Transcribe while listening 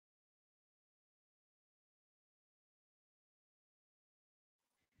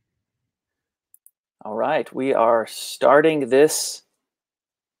All right, we are starting this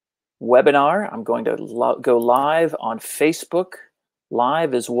webinar. I'm going to go live on Facebook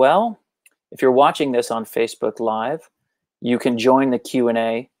Live as well. If you're watching this on Facebook Live, you can join the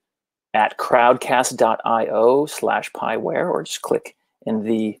Q&A at crowdcast.io/Pi Ware, or just click in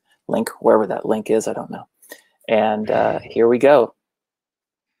the link, wherever that link is, I don't know. And here we go.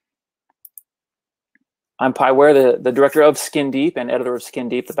 I'm Pi Ware, the director of Skin Deep and editor of Skin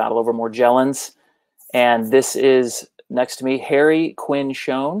Deep, the Battle Over Morgellons. And this is, next to me, Harry Quinn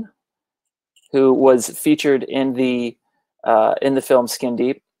Schone, who was featured in the film Skin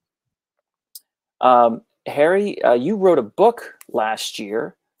Deep. Harry, you wrote a book last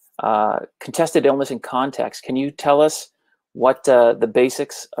year, Contested Illness in Context. Can you tell us what the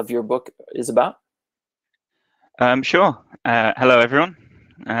basics of your book is about? Sure. Hello, everyone.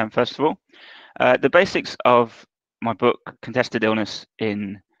 First of all, the basics of my book, Contested Illness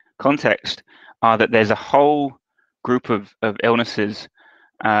in Context, are that there's a whole group of illnesses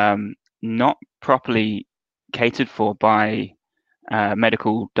not properly catered for by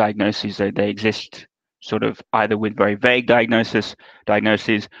medical diagnoses. They exist sort of either with very vague diagnoses,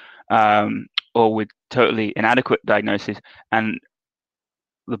 or with totally inadequate diagnoses. And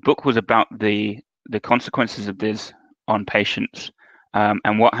the book was about the consequences of this on patients,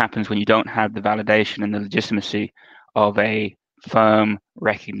 and what happens when you don't have the validation and the legitimacy of a firm,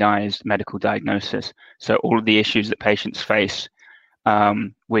 recognized medical diagnosis. So all of the issues that patients face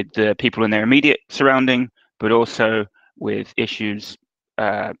with the people in their immediate surrounding, but also with issues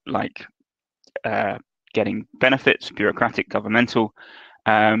like getting benefits, bureaucratic, governmental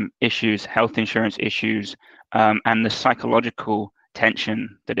issues, health insurance issues, and the psychological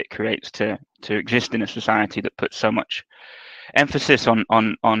tension that it creates to exist in a society that puts so much emphasis on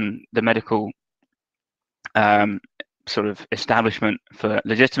the medical sort of establishment for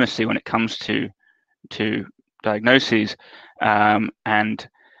legitimacy when it comes to diagnoses, and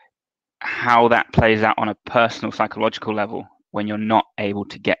how that plays out on a personal psychological level when you're not able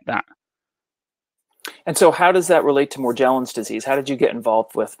to get that. And so how does that relate to Morgellons disease? How did you get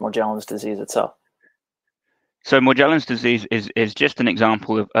involved with Morgellons disease itself? So Morgellons disease is just an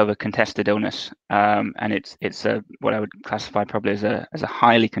example of a contested illness, and it's what I would classify probably as a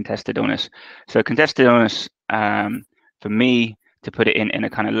highly contested illness. So contested illness, for me, to put it in a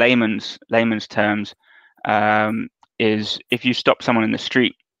kind of layman's terms, is if you stop someone in the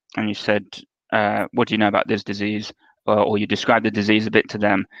street and you said, what do you know about this disease? Or you describe the disease a bit to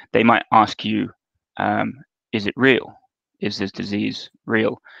them, they might ask you, is it real? Is this disease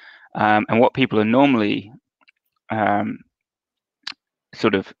real? And what people are normally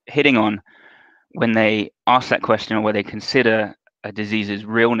sort of hitting on when they ask that question, or where they consider a disease's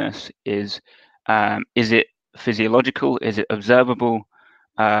realness, is it physiological? Is it observable?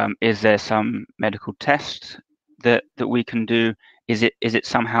 Is there some medical test that we can do? Is it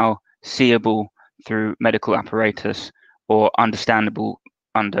somehow seeable through medical apparatus, or understandable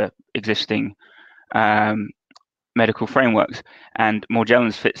under existing medical frameworks? And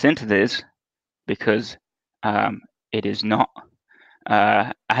Morgellons fits into this because it is not,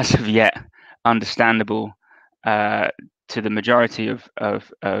 as of yet, understandable to the majority of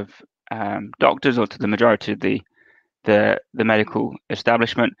doctors, or to the majority of the medical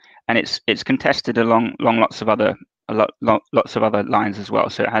establishment, and it's contested along lots of other lines as well.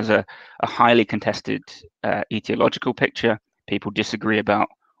 So it has a highly contested etiological picture. People disagree about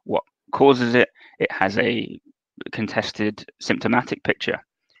what causes it. It has a contested symptomatic picture.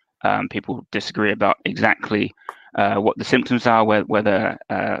 People disagree about exactly what the symptoms are, whether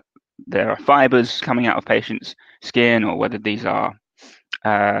there are fibers coming out of patients' skin, or whether these are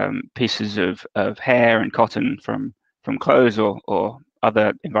pieces of hair and cotton from clothes, or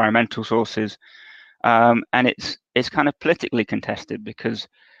other environmental sources. And it's kind of politically contested because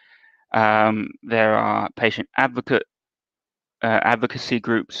there are patient advocacy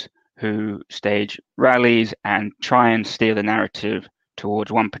groups who stage rallies and try and steer the narrative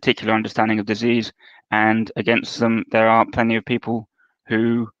towards one particular understanding of disease, and against them there are plenty of people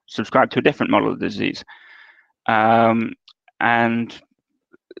who subscribe to a different model of disease. And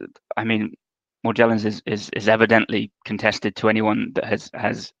I mean, Morgellons is evidently contested to anyone that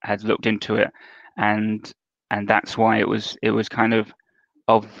has looked into it, and that's why it was kind of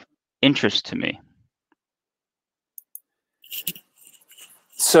interest to me.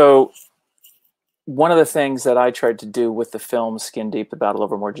 So one of the things that I tried to do with the film Skin Deep, the Battle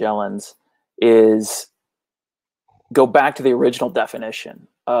Over Morgellons, is go back to the original definition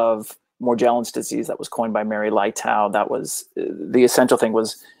of Morgellons disease that was coined by Mary Lighthow. That was the essential thing,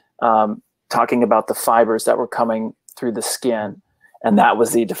 was talking about the fibers that were coming through the skin. And that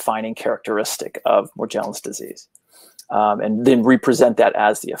was the defining characteristic of Morgellons disease. And then represent that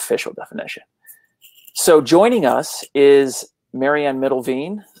as the official definition. So joining us is Marianne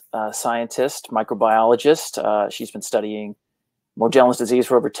Middelveen, scientist, microbiologist. She's been studying Morgellons disease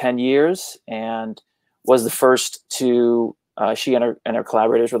for over 10 years and was the first to, she and her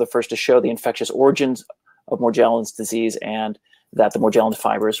collaborators were the first to show the infectious origins of Morgellons disease and that the Morgellons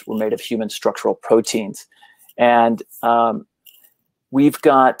fibers were made of human structural proteins. And we've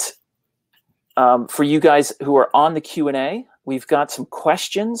got, for you guys who are on the Q&A, we've got some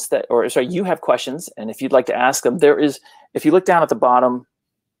questions that, or sorry, you have questions, and if you'd like to ask them, there is, if you look down at the bottom,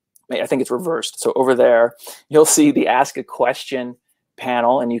 I think it's reversed. So over there, you'll see the Ask a Question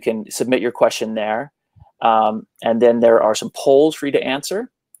panel, and you can submit your question there. And then there are some polls for you to answer.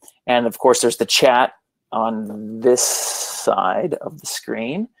 And of course, there's the chat on this side of the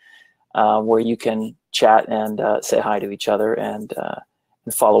screen, where you can chat and say hi to each other and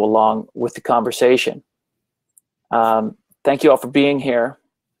follow along with the conversation. Thank you all for being here.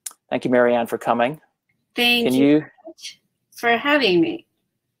 Thank you, Marianne, for coming. Thank you for having me.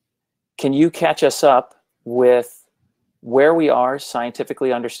 Can you catch us up with where we are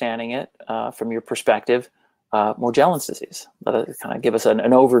scientifically understanding it from your perspective, Morgellons disease? Kind of give us an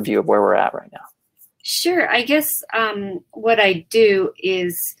overview of where we're at right now. Sure. I guess what I do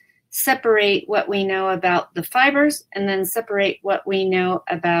is separate what we know about the fibers and then separate what we know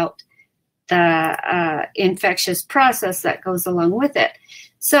about the infectious process that goes along with it.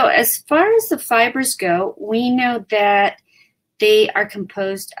 So as far as the fibers go, we know that they are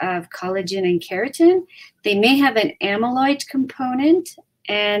composed of collagen and keratin. They may have an amyloid component,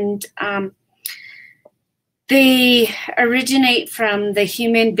 and they originate from the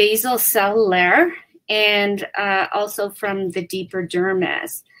human basal cell layer and also from the deeper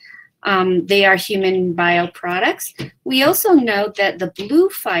dermis. They are human bioproducts. We also know that the blue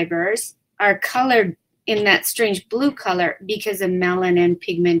fibers are colored in that strange blue color because of melanin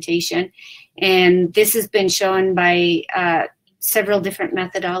pigmentation. And this has been shown by several different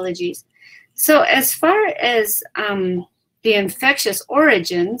methodologies. So as far as the infectious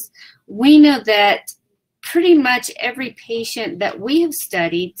origins, we know that pretty much every patient that we have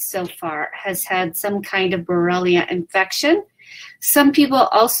studied so far has had some kind of Borrelia infection. Some people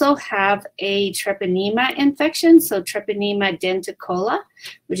also have a treponema infection, so treponema denticola,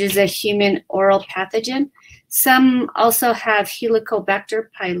 which is a human oral pathogen. Some also have Helicobacter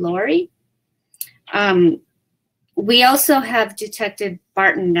pylori. We also have detected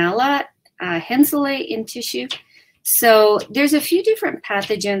Bartonella henselae in tissue. So there's a few different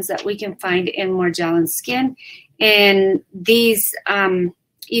pathogens that we can find in Morgellons skin, and these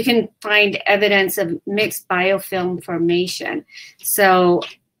you can find evidence of mixed biofilm formation. So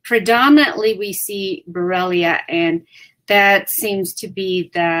predominantly we see Borrelia, and that seems to be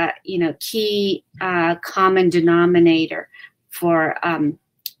the key common denominator for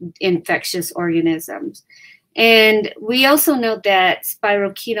infectious organisms. And we also know that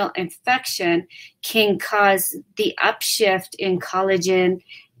spirochetal infection can cause the upshift in collagen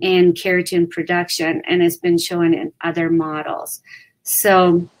and keratin production, and has been shown in other models.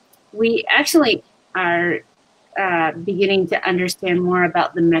 So we actually are beginning to understand more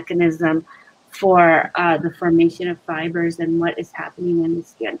about the mechanism for the formation of fibers and what is happening in the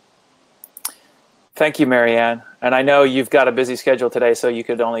skin. Thank you, Marianne. And I know you've got a busy schedule today, so you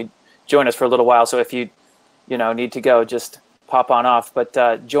could only join us for a little while. So if you need to go, just pop on off.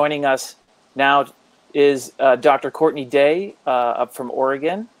 But joining us now is Dr. Courtney Day up from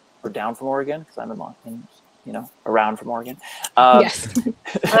Oregon, or down from Oregon, because I'm around from Oregon. Yes.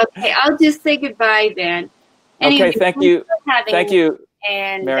 Okay, I'll just say goodbye then. Anyway, okay, thank you. Thank you,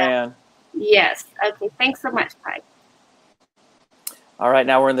 and, Marianne. Yes, okay, thanks so much, Pi. All right,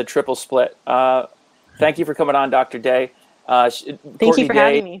 now we're in the triple split. Thank you for coming on, Dr. Day. Thank you for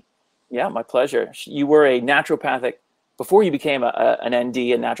having me. Yeah, my pleasure. You were a naturopathic, before you became an ND,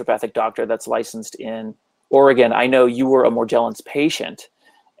 a naturopathic doctor that's licensed in Oregon. I know you were a Morgellons patient,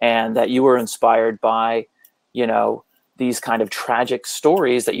 and that you were inspired by, these kind of tragic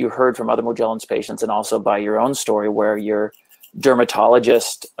stories that you heard from other Morgellons patients, and also by your own story where your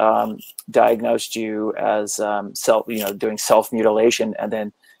dermatologist diagnosed you as doing self-mutilation, and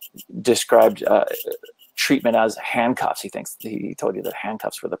then described treatment as handcuffs. He told you that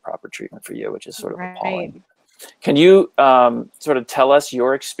handcuffs were the proper treatment for you, which is sort of appalling. Can you sort of tell us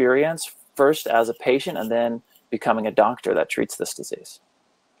your experience first as a patient and then becoming a doctor that treats this disease?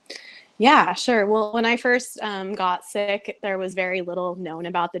 Yeah, sure. Well, when I first got sick, there was very little known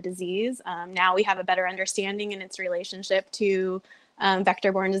about the disease. Now we have a better understanding in its relationship to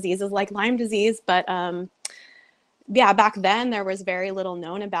vector-borne diseases like Lyme disease, but yeah, back then there was very little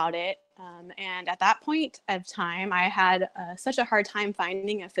known about it. And at that point of time, I had such a hard time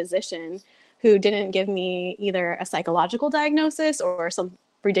finding a physician who didn't give me either a psychological diagnosis or some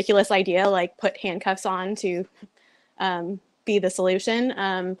ridiculous idea like put handcuffs on to be the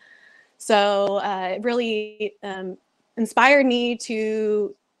solution. So it really inspired me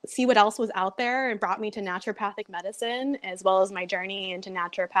to see what else was out there and brought me to naturopathic medicine, as well as my journey into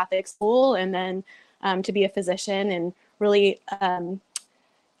naturopathic school, and then to be a physician. And really,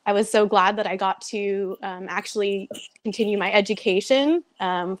 I was so glad that I got to actually continue my education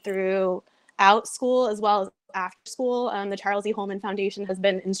throughout school as well as after school. The Charles E. Holman Foundation has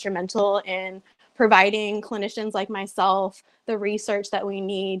been instrumental in providing clinicians like myself the research that we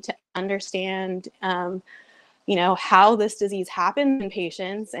need to understand how this disease happens in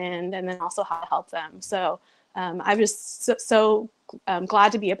patients, and then also how to help them. So I'm just so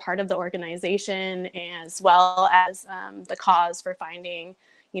glad to be a part of the organization, as well as the cause for finding,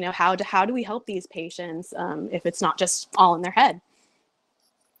 how do we help these patients if it's not just all in their head.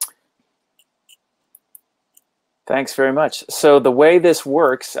 Thanks very much. So the way this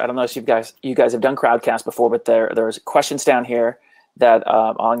works, I don't know if you guys have done Crowdcast before, but there's questions down here that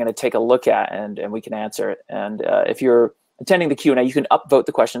I'm going to take a look at, and we can answer it. And if you're attending the Q&A, you can upvote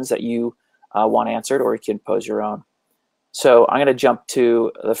the questions that you want answered, or you can pose your own. So I'm going to jump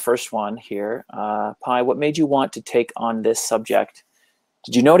to the first one here. Pi, what made you want to take on this subject?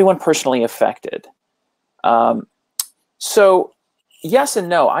 Did you know anyone personally affected? So yes and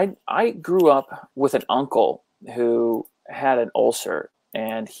no. I grew up with an uncle who had an ulcer,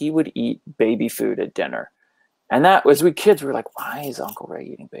 and he would eat baby food at dinner. And that was, we kids were like, why is Uncle Ray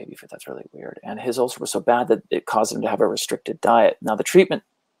eating baby food? That's really weird. And his ulcer was so bad that it caused him to have a restricted diet. Now, the treatment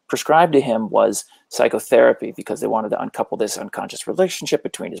prescribed to him was psychotherapy, because they wanted to uncouple this unconscious relationship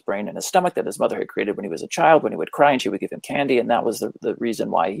between his brain and his stomach that his mother had created when he was a child. When he would cry, and she would give him candy, and that was the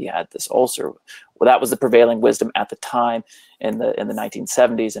reason why he had this ulcer. Well, that was the prevailing wisdom at the time in the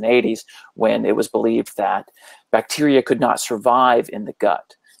 1970s and 80s, when it was believed that bacteria could not survive in the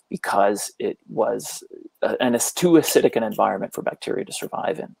gut because it was too acidic an environment for bacteria to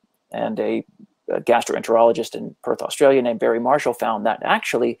survive in. And a gastroenterologist in Perth, Australia, named Barry Marshall, found that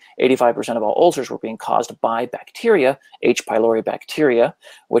actually 85% of all ulcers were being caused by bacteria, H. pylori bacteria,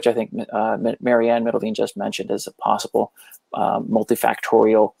 which I think Marianne Middelveen just mentioned as a possible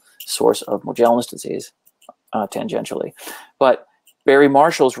multifactorial source of Morgellons disease, tangentially. But Barry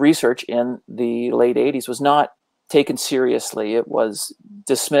Marshall's research in the late 80s was not taken seriously. It was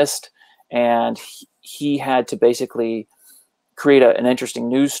dismissed, and he had to basically create an interesting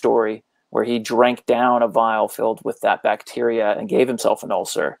news story where he drank down a vial filled with that bacteria and gave himself an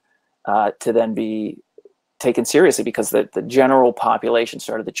ulcer to then be taken seriously, because the general population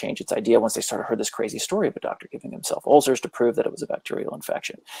started to change its idea once they heard this crazy story of a doctor giving himself ulcers to prove that it was a bacterial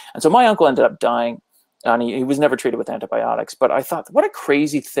infection. And so my uncle ended up dying, and he was never treated with antibiotics. But I thought, what a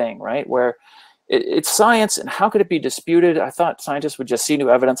crazy thing, right? Where it's science, and how could it be disputed? I thought scientists would just see new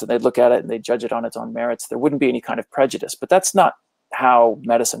evidence and they'd look at it and they'd judge it on its own merits. There wouldn't be any kind of prejudice, but that's not how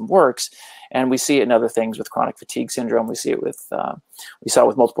medicine works. And we see it in other things with chronic fatigue syndrome. We see it with, we saw it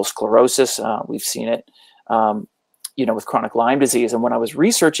with multiple sclerosis. We've seen it, with chronic Lyme disease. And when I was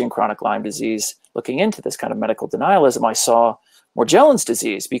researching chronic Lyme disease, looking into this kind of medical denialism, I saw Morgellons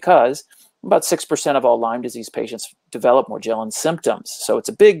disease, because about 6% of all Lyme disease patients develop Morgellons symptoms. So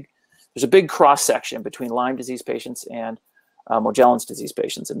there's a big cross section between Lyme disease patients and Morgellons disease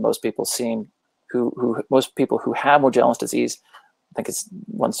patients. And most people most people who have Morgellons disease, I think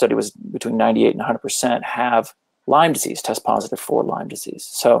one study was between 98 and 100% have Lyme disease, test positive for Lyme disease.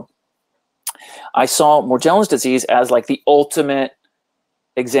 So I saw Morgellons disease as like the ultimate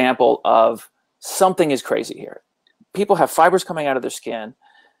example of something is crazy here. People have fibers coming out of their skin,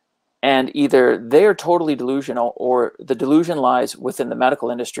 and either they are totally delusional, or the delusion lies within the medical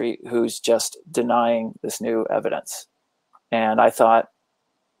industry, who's just denying this new evidence. And I thought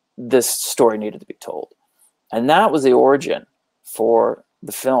this story needed to be told. And that was the origin for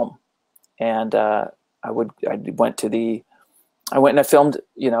the film. And I went and I filmed,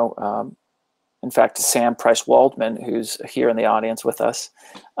 in fact, Sam Price Waldman, who's here in the audience with us.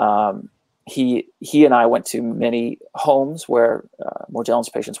 He and I went to many homes where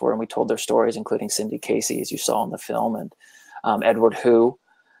Morgellons patients were, and we told their stories, including Cindy Casey, as you saw in the film, and Edward who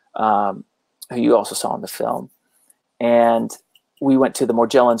you also saw in the film. And we went to the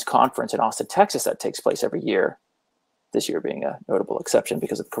Morgellons conference in Austin, Texas, that takes place every year, this year being a notable exception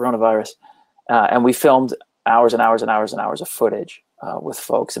because of the coronavirus. And we filmed hours and hours and hours and hours of footage with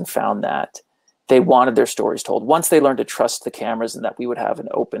folks, and found that they wanted their stories told. Once they learned to trust the cameras, and that we would have an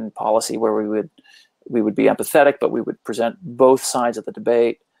open policy where we would we would be empathetic, but we would present both sides of the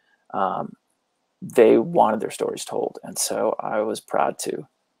debate. They wanted their stories told, and so I was proud to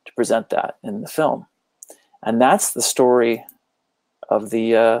present that in the film. And that's the story of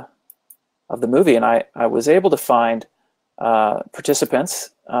the movie. And I was able to find participants,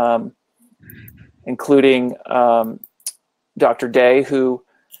 including Dr. Day, who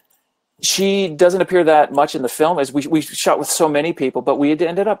she doesn't appear that much in the film, as we shot with so many people, but we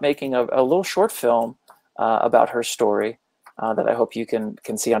ended up making a little short film about her story that I hope you can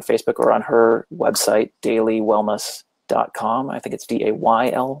see on Facebook or on her website, dailywellness.com. I think it's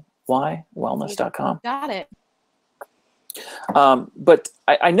DAYLY, wellness.com. Got it. But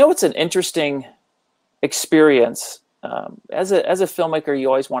I know it's an interesting experience. As a filmmaker, you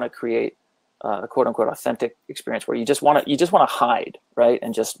always want to create a quote unquote authentic experience where you just want to hide, right,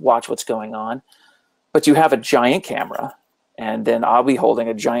 and just watch what's going on. But you have a giant camera, and then I'll be holding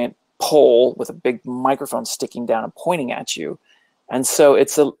a giant pole with a big microphone sticking down and pointing at you, and so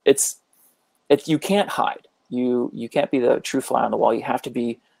you can't hide. You can't be the true fly on the wall. You have to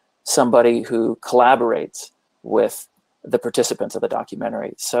be somebody who collaborates with the participants of the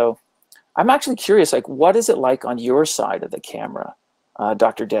documentary. So I'm actually curious, like, what is it like on your side of the camera,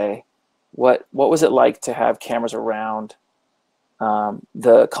 Dr. Day? What was it like to have cameras around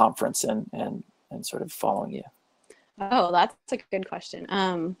the conference and sort of following you? Oh, that's a good question.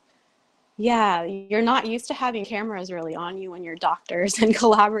 Yeah, you're not used to having cameras really on you when you're doctors and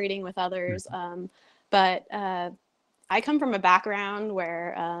collaborating with others. But I come from a background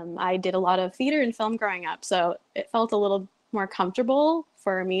where I did a lot of theater and film growing up, so it felt a little more comfortable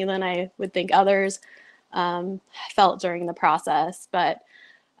for me than I would think others felt during the process. But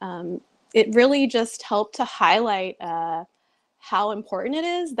it really just helped to highlight how important it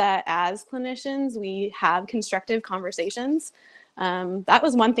is that as clinicians we have constructive conversations. That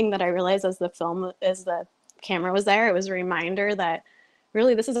was one thing that I realized as the camera was there. It was a reminder that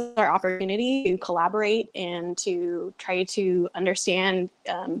really this is our opportunity to collaborate and to try to understand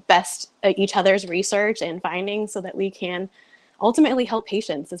best each other's research and findings so that we can ultimately help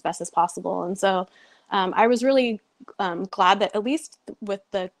patients as best as possible. And so I was really glad that at least with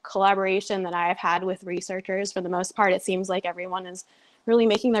the collaboration that I've had with researchers, for the most part, it seems like everyone is really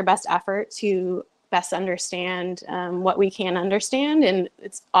making their best effort to best understand what we can understand. And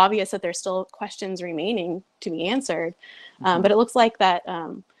it's obvious that there's still questions remaining to be answered. But it looks like that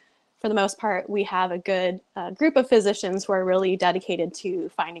for the most part, we have a good group of physicians who are really dedicated to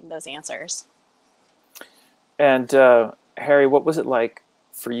finding those answers. And Harry, what was it like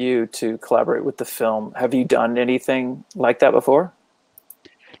for you to collaborate with the film? Have you done anything like that before?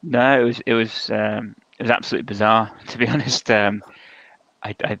 No, it was absolutely bizarre, to be honest.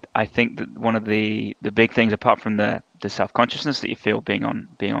 I think that one of the big things, apart from the self-consciousness that you feel being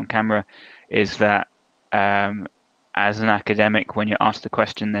on camera, is that as an academic, when you're asked a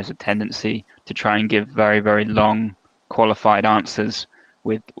question, there's a tendency to try and give very, very long, qualified answers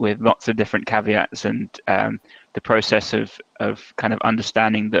with lots of different caveats, and the process of kind of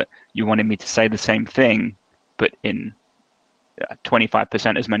understanding that you wanted me to say the same thing, but in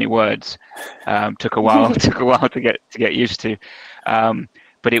 25% as many words, took a while to get used to.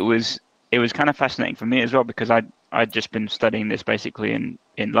 But it was kind of fascinating for me as well, because I'd just been studying this basically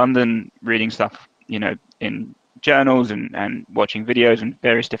in London, reading stuff, in journals and watching videos and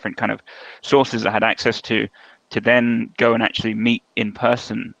various different kind of sources I had access to then go and actually meet in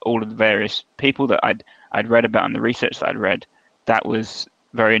person all of the various people that I'd read about and the research that I'd read. That was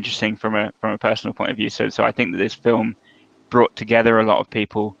very interesting from a personal point of view. So I think that this film brought together a lot of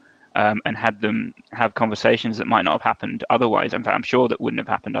people and had them have conversations that might not have happened otherwise. In fact, I'm sure that wouldn't have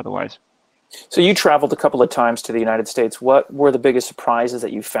happened otherwise. So you traveled a couple of times to the United States. What were the biggest surprises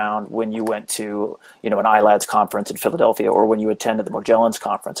that you found when you went to, an ILADS conference in Philadelphia, or when you attended the Morgellons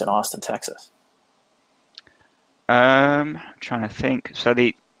conference in Austin, Texas? I'm trying to think. So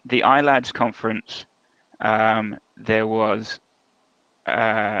the ILADS conference, there was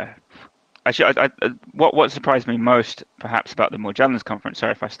actually what surprised me most, perhaps, about the Morgellons conference.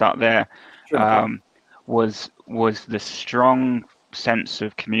 Sorry if I start there. Sure. Was the strong sense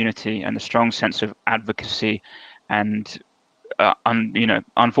of community and the strong sense of advocacy, and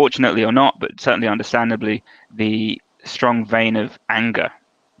unfortunately or not, but certainly understandably, the strong vein of anger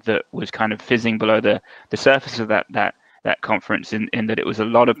that was kind of fizzing below the surface of that conference, in that it was a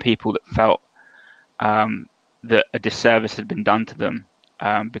lot of people that felt that a disservice had been done to them,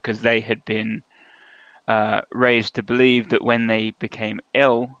 because they had been raised to believe that when they became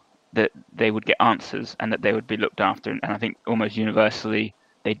ill, that they would get answers and that they would be looked after. And I think almost universally,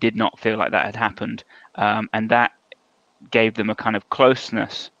 they did not feel like that had happened. And that gave them a kind of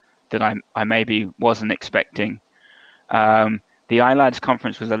closeness that I maybe wasn't expecting. The iLads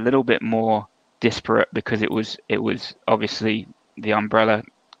conference was a little bit more disparate because it was obviously the umbrella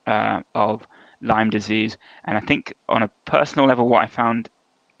of Lyme disease, and I think on a personal level, what I found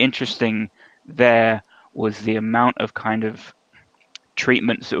interesting there was the amount of kind of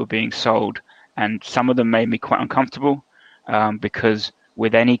treatments that were being sold, and some of them made me quite uncomfortable because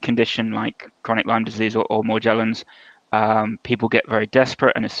with any condition like chronic Lyme disease or Morgellons, people get very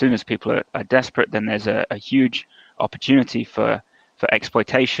desperate, and as soon as people are desperate, then there's a huge opportunity for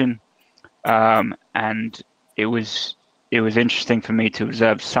exploitation. And it was interesting for me to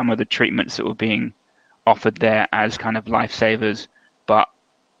observe some of the treatments that were being offered there as kind of lifesavers, but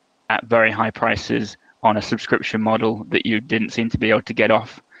at very high prices on a subscription model that you didn't seem to be able to get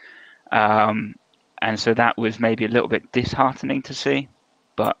off. And so that was maybe a little bit disheartening to see,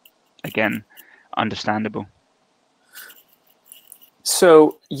 but again, understandable.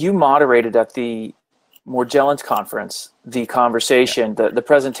 So you moderated at the Morgellons conference the conversation, the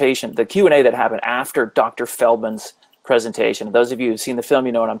presentation, the Q&A that happened after Dr. Feldman's presentation. Those of you who've seen the film,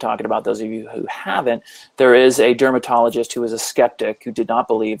 you know what I'm talking about. Those of you who haven't, there is a dermatologist who was a skeptic who did not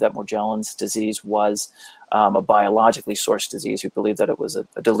believe that Morgellons disease was a biologically sourced disease, who believed that it was a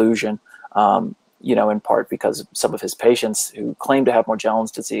delusion, you know, in part because some of his patients who claimed to have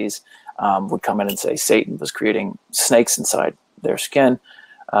Morgellons disease would come in and say Satan was creating snakes inside their skin.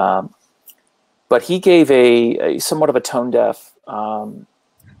 But he gave a somewhat of a tone-deaf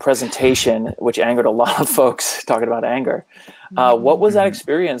presentation, which angered a lot of folks, talking about anger. What was that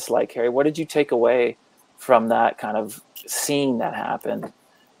experience like, Harry? What did you take away from that kind of scene that happened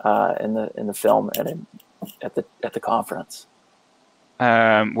in the film and at the conference?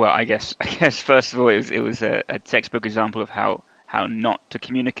 Well, I guess first of all, it was a textbook example of how not to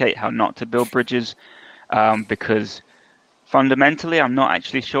communicate, how not to build bridges, because fundamentally, I'm not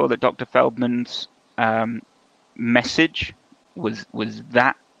actually sure that Dr. Feldman's message was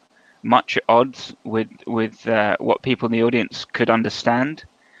that much at odds with what people in the audience could understand.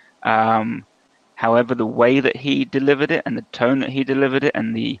 However, the way that he delivered it and the tone that he delivered it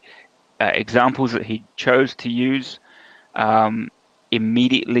and the examples that he chose to use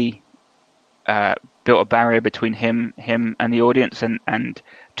immediately built a barrier between him and the audience and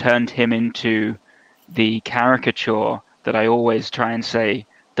turned him into the caricature that I always try and say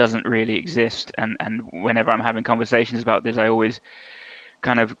doesn't really exist. And whenever I'm having conversations about this, I always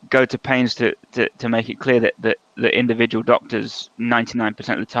kind of go to pains to make it clear that the individual doctors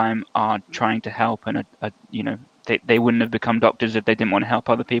 99% of the time are trying to help, and you know, they wouldn't have become doctors if they didn't want to help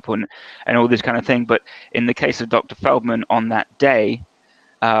other people and all this kind of thing. But in the case of Dr. Feldman on that day,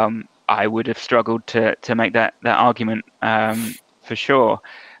 I would have struggled to make that argument for sure.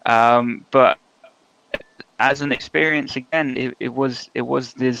 But as an experience, again, it was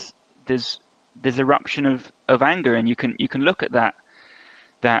this eruption of anger, and you can look at that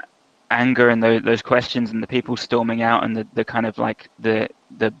anger and those questions and the people storming out and the kind of like the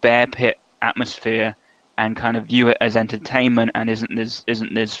bear pit atmosphere and kind of view it as entertainment and isn't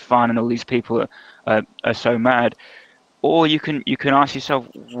this fun and all these people are so mad. Or you can ask yourself,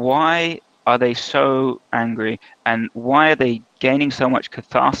 why are they so angry and why are they gaining so much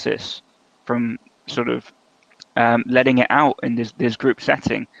catharsis from sort of letting it out in this group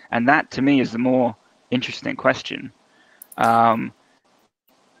setting? And that to me is the more interesting question.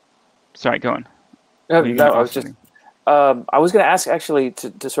 Sorry, go on. I was going to ask actually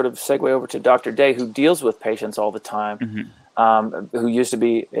to sort of segue over to Dr. Day, who deals with patients all the time, who used to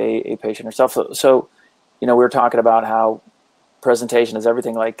be a patient herself. So, you know, we were talking about how presentation is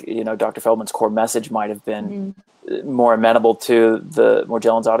everything. Like, you know, Dr. Feldman's core message might have been more amenable to the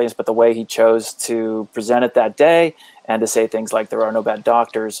Morgellons audience, but the way he chose to present it that day and to say things like there are no bad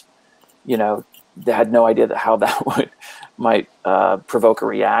doctors, you know, they had no idea how that might provoke a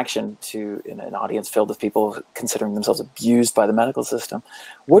reaction to in an audience filled with people considering themselves abused by the medical system.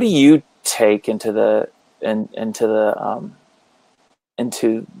 What do you take into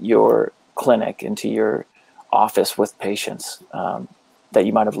your clinic, into your office with patients that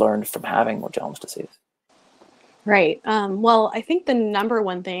you might have learned from having Morgellons disease? Right. Well, I think the number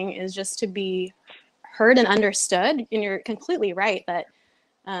one thing is just to be heard and understood. And you're completely right that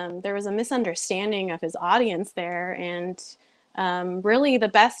there was a misunderstanding of his audience there. And really the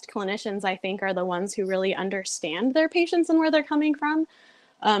best clinicians, I think, are the ones who really understand their patients and where they're coming from.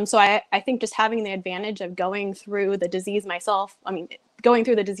 So I think just having the advantage of going through the disease myself, going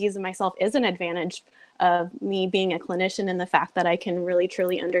through the disease myself is an advantage of me being a clinician, and the fact that I can really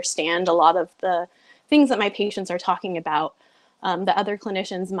truly understand a lot of the things that my patients are talking about that other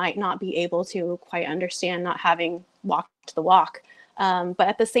clinicians might not be able to quite understand, not having walked the walk. But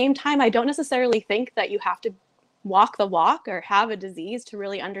at the same time, I don't necessarily think that you have to walk the walk or have a disease to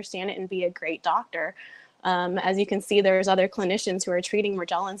really understand it and be a great doctor. As you can see, there's other clinicians who are treating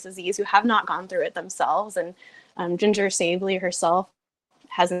Morgellons disease who have not gone through it themselves. And Ginger Savely herself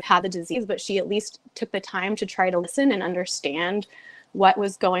hasn't had the disease, but she at least took the time to try to listen and understand what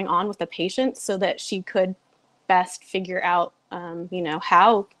was going on with the patient so that she could best figure out,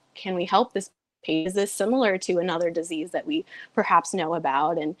 how can we help this patient? Is this similar to another disease that we perhaps know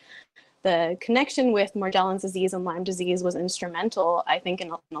about? And the connection with Morgellons disease and Lyme disease was instrumental, I think,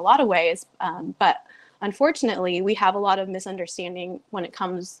 in a lot of ways. But unfortunately, we have a lot of misunderstanding when it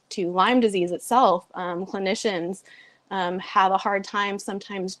comes to Lyme disease itself. Clinicians have a hard time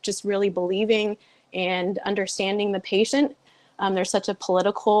sometimes just really believing and understanding the patient. There's such a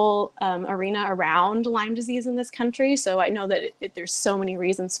political arena around Lyme disease in this country. So I know that there's so many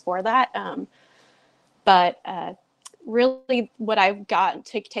reasons for that. But really what I've got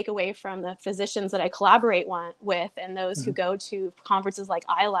to take away from the physicians that I collaborate with and those who go to conferences like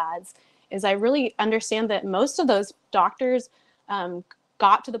ILADS is I really understand that most of those doctors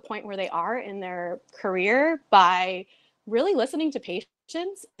got to the point where they are in their career by really listening to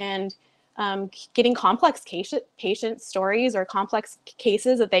patients and getting complex patient stories or complex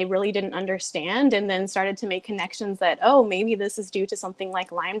cases that they really didn't understand, and then started to make connections that, oh, maybe this is due to something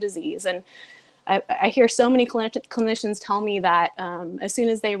like Lyme disease. And I hear so many clinicians tell me that as soon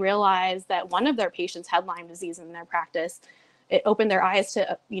as they realized that one of their patients had Lyme disease in their practice, it opened their eyes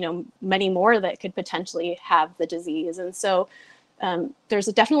to many more that could potentially have the disease. And so there's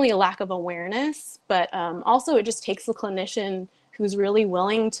definitely a lack of awareness, but also it just takes the clinician who's really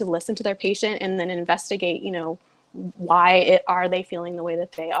willing to listen to their patient and then investigate, why are they feeling the way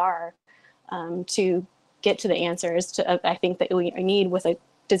that they are, to get to the answers to I think that we need with a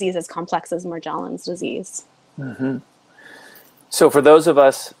disease as complex as Morgellons disease. Mm-hmm. So for those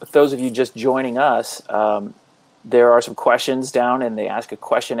of you just joining us, there are some questions down in the Ask a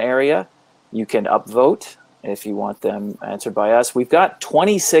Question area. You can upvote if you want them answered by us. We've got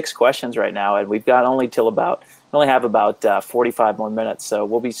 26 questions right now, and we've got only have about 45 more minutes, so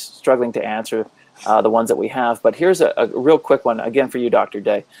we'll be struggling to answer the ones that we have. But here's a real quick one, again for you, Dr.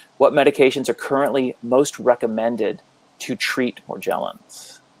 Day. What medications are currently most recommended to treat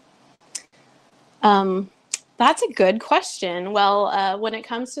Morgellons? That's a good question. Well, when it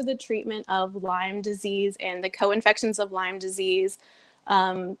comes to the treatment of Lyme disease and the co-infections of Lyme disease,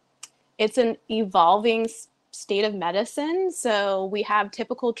 it's an evolving state of medicine. So we have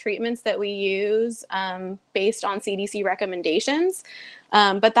typical treatments that we use based on CDC recommendations,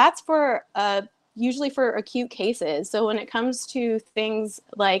 but that's for usually for acute cases. So when it comes to things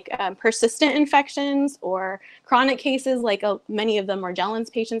like persistent infections or chronic cases like many of the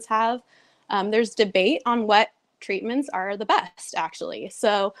Morgellons patients have, there's debate on what treatments are the best, actually.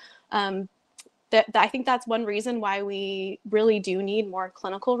 So I think that's one reason why we really do need more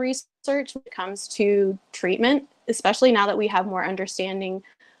clinical research when it comes to treatment, especially now that we have more understanding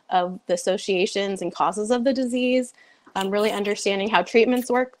of the associations and causes of the disease. Really understanding how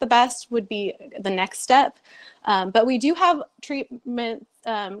treatments work the best would be the next step. But we do have treatment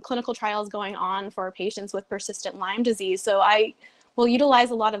clinical trials going on for patients with persistent Lyme disease. So I will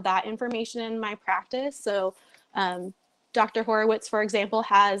utilize a lot of that information in my practice. So Dr. Horowitz, for example,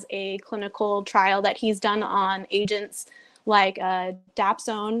 has a clinical trial that he's done on agents like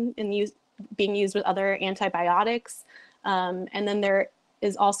dapsone being used with other antibiotics. And then there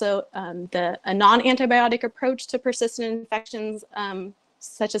is also a non-antibiotic approach to persistent infections,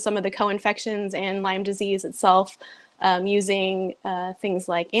 such as some of the co-infections and Lyme disease itself, using things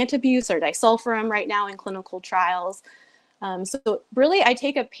like antabuse or disulfiram right now in clinical trials. So really, I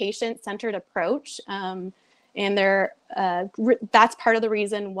take a patient-centered approach. And that's part of the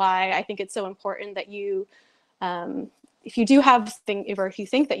reason why I think it's so important that you, if you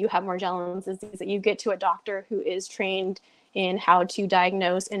think that you have Morgellons disease, that you get to a doctor who is trained in how to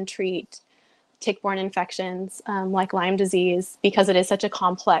diagnose and treat tick-borne infections like Lyme disease, because it is such a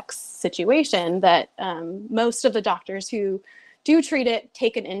complex situation that most of the doctors who do treat it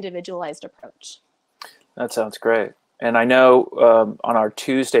take an individualized approach. That sounds great. And I know on our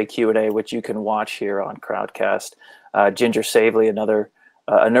Tuesday Q&A, which you can watch here on Crowdcast, Ginger Savely, a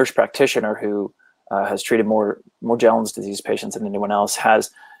nurse practitioner who has treated more Morgellons disease patients than anyone else,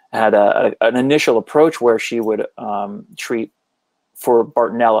 has had an initial approach where she would treat for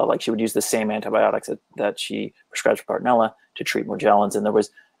Bartonella, like she would use the same antibiotics that she prescribed for Bartonella to treat Morgellons,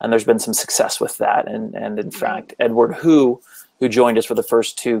 and there's been some success with that. And in fact, Edward who joined us for the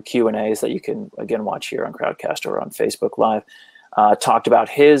first two Q&As that you can, again, watch here on Crowdcast or on Facebook Live, talked about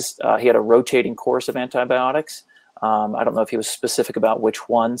he had a rotating course of antibiotics I don't know if he was specific about which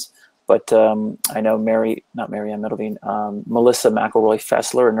ones, but I know not Marianne Middelveen, Melissa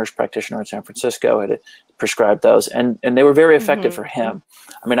McElroy-Fessler, a nurse practitioner in San Francisco, had prescribed those, and they were very effective for him.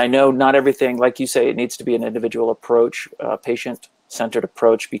 I mean, I know not everything, like you say, it needs to be an individual approach, patient-centered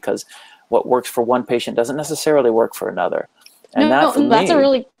approach, because what works for one patient doesn't necessarily work for another. And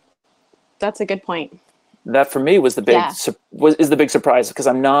that's a good point. That for me was the big is the big surprise, because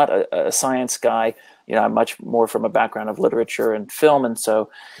I'm not a science guy. You know, I'm much more from a background of literature and film, and so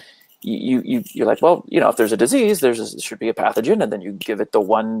you're like, well, you know, if there's a disease, there should be a pathogen, and then you give it the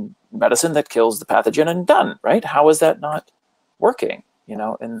one medicine that kills the pathogen, and done, right? How is that not working? You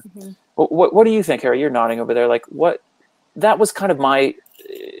know, and what do you think, Harry? You're nodding over there. Like, that was kind of my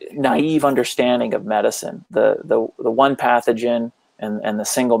naive understanding of medicine, the one pathogen and the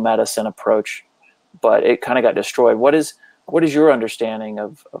single medicine approach, but it kind of got destroyed. What is your understanding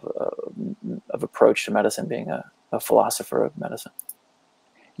of approach to medicine, being a philosopher of medicine?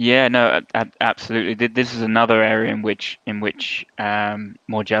 Yeah, no, absolutely. This is another area in which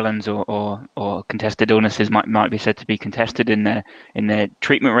Morgellons or contested illnesses might be said to be contested in their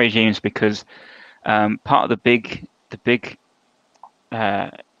treatment regimes, because part of the big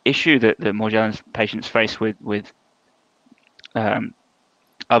issue that the Morgellons patients face with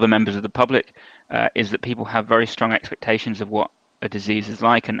other members of the public is that people have very strong expectations of what a disease is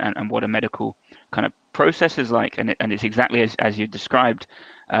like and what a medical kind of process is like, and it's exactly as you described,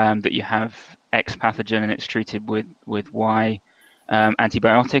 that you have X pathogen and it's treated with Y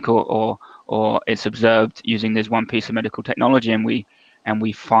antibiotic, or it's observed using this one piece of medical technology, and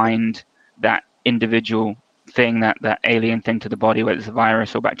we find that individual thing, that alien thing to the body, whether it's a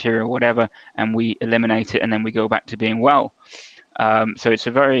virus or bacteria or whatever, and we eliminate it, and then we go back to being well. So it's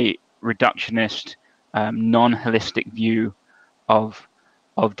a very reductionist, non-holistic view of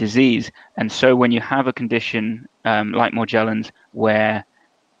disease. And so when you have a condition like Morgellons, where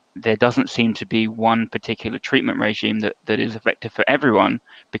there doesn't seem to be one particular treatment regime that is effective for everyone,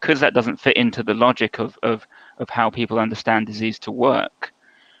 because that doesn't fit into the logic of how people understand disease to work,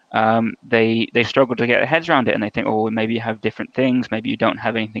 they struggle to get their heads around it, and they think, oh, maybe you have different things, maybe you don't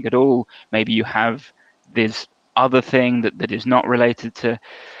have anything at all, maybe you have this other thing that is not related to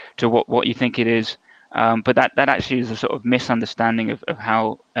what you think it is. But that actually is a sort of misunderstanding of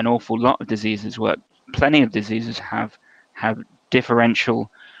how an awful lot of diseases work. Plenty of diseases have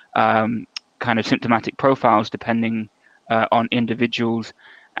differential kind of symptomatic profiles depending on individuals,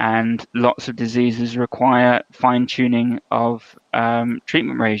 and lots of diseases require fine-tuning of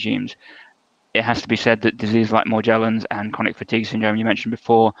treatment regimes. It has to be said that diseases like Morgellons and chronic fatigue syndrome you mentioned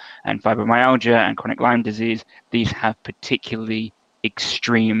before, and fibromyalgia and chronic Lyme disease, these have particularly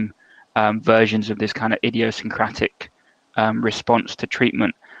extreme versions of this kind of idiosyncratic response to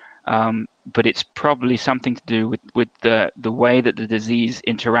treatment. But it's probably something to do with the way that the disease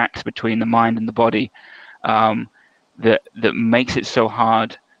interacts between the mind and the body, that makes it so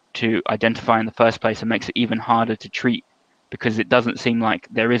hard to identify in the first place, and makes it even harder to treat, because it doesn't seem like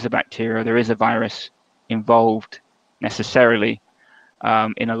there is a bacteria, there is a virus involved necessarily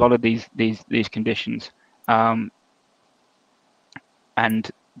in a lot of these conditions, and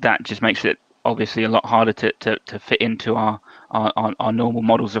that just makes it obviously a lot harder to fit into our normal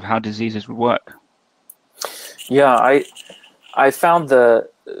models of how diseases would work. Yeah, I found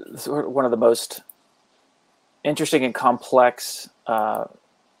one of the most interesting and complex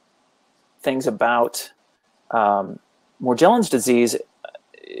things about Morgellons disease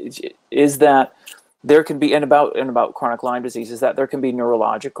is that there can be, and about chronic Lyme disease, is that there can be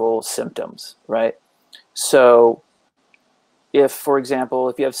neurological symptoms, right? So if, for example,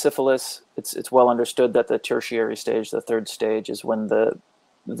 if you have syphilis, it's well understood that the tertiary stage, the third stage, is when the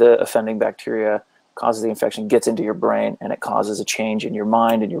offending bacteria causes the infection, gets into your brain, and it causes a change in your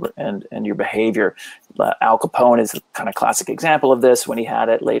mind and your behavior. Al Capone is a kind of classic example of this. When he had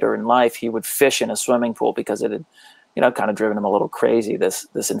it later in life, he would fish in a swimming pool because it had, kind of driven him a little crazy, this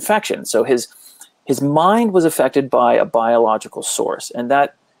infection. So his mind was affected by a biological source, and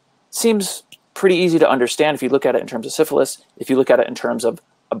that seems pretty easy to understand if you look at it in terms of syphilis. If you look at it in terms of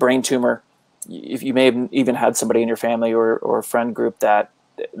a brain tumor, if you may have even had somebody in your family or a friend group that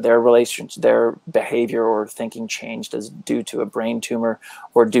their behavior or thinking changed as due to a brain tumor,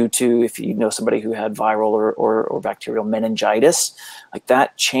 or due to, if you know somebody who had viral or bacterial meningitis, like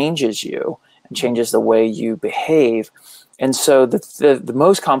that changes you and changes the way you behave. And so the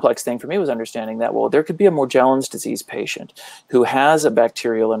most complex thing for me was understanding that, well, there could be a Morgellons disease patient who has a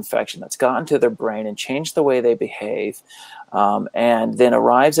bacterial infection that's gotten to their brain and changed the way they behave, and then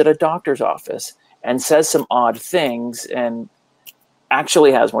arrives at a doctor's office and says some odd things and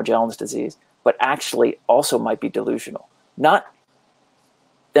actually has Morgellons disease. but actually also might be delusional.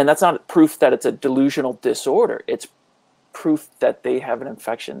 And that's not proof that it's a delusional disorder. It's proof that they have an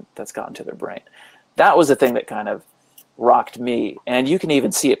infection that's gotten to their brain. That was the thing that kind of rocked me. And you can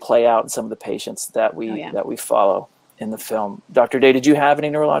even see it play out in some of the patients that we follow in the film. Dr. Day, did you have any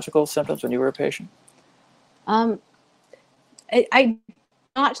neurological symptoms when you were a patient? I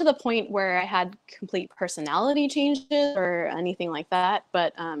not to the point where I had complete personality changes or anything like that,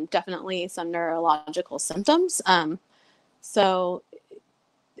 but definitely some neurological symptoms. So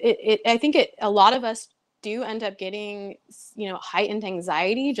I think a lot of us do end up getting, heightened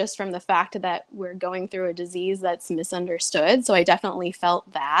anxiety just from the fact that we're going through a disease that's misunderstood. So I definitely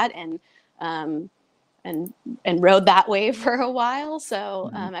felt that and rode that wave for a while.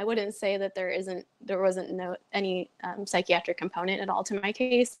 So I wouldn't say that there wasn't any psychiatric component at all to my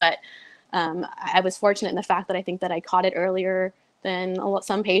case, but I was fortunate in the fact that I think that I caught it earlier than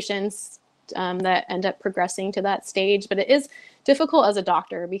some patients that end up progressing to that stage. But it is difficult as a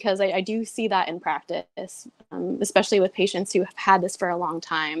doctor because I do see that in practice, especially with patients who have had this for a long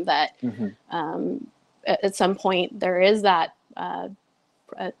time, that at some point there is that a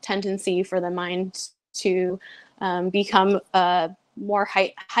tendency for the mind to become more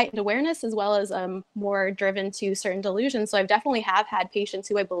heightened awareness, as well as more driven to certain delusions. So I've definitely had patients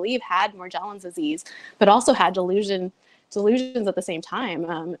who I believe had Morgellons disease, but also had delusions at the same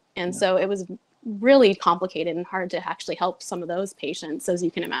time. So it was really complicated and hard to actually help some of those patients, as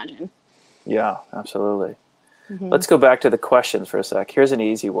you can imagine. Yeah, absolutely. Let's go back to the questions for a sec. Here's an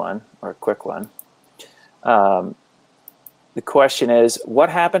easy one, or a quick one. The question is, what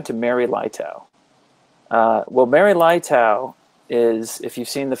happened to Mary Leitow? Well, Mary Leitow is, if you've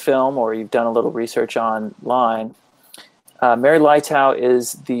seen the film or you've done a little research online, Mary Leitow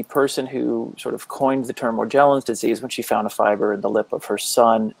is the person who sort of coined the term Morgellons disease when she found a fiber in the lip of her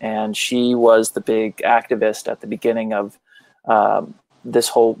son, and she was the big activist at the beginning of this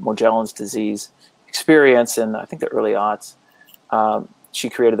whole Morgellons disease experience in, I think, the early aughts. She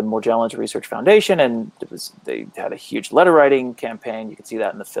created the Morgellons Research Foundation, and they had a huge letter writing campaign. You can see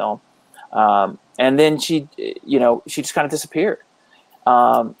that in the film. And then she just kind of disappeared.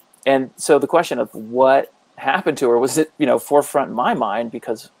 And so the question of what happened to her was forefront in my mind,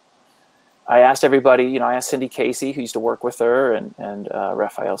 because I asked everybody, I asked Cindy Casey, who used to work with her, and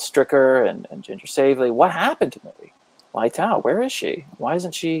Raphael Stricker and Ginger Savely, what happened to Mary Leitow? Where is she? Why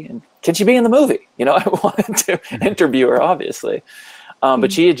isn't she? And can she be in the movie? I wanted to interview her, obviously.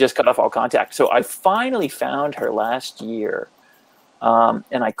 But she had just cut off all contact. So I finally found her last year.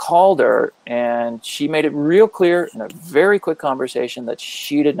 And I called her, and she made it real clear in a very quick conversation that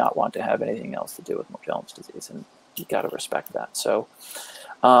she did not want to have anything else to do with Morgellons disease, and you got to respect that. So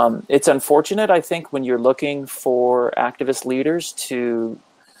it's unfortunate, I think, when you're looking for activist leaders to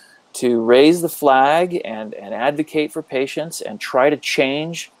raise the flag and advocate for patients and try to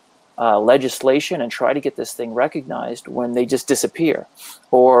change legislation and try to get this thing recognized, when they just disappear.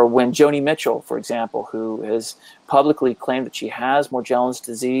 Or when Joni Mitchell, for example, who has publicly claimed that she has Morgellons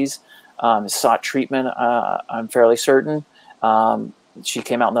disease, sought treatment, I'm fairly certain. She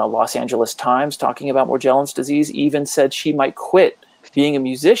came out in the Los Angeles Times talking about Morgellons disease, even said she might quit being a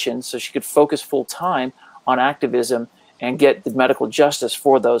musician so she could focus full time on activism and get the medical justice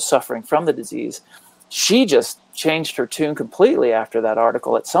for those suffering from the disease. She just changed her tune completely after that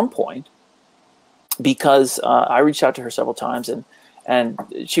article at some point, because I reached out to her several times, and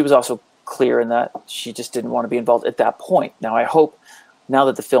she was also clear in that she just didn't want to be involved at that point. Now, I hope, now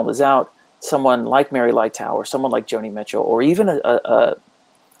that the film is out, someone like Mary Leitow or someone like Joni Mitchell, or even an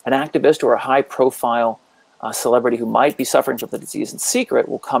activist or a high-profile celebrity who might be suffering from the disease in secret,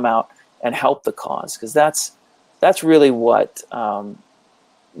 will come out and help the cause, because that's really what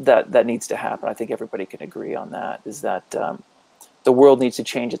that needs to happen. I think everybody can agree on that, is that the world needs to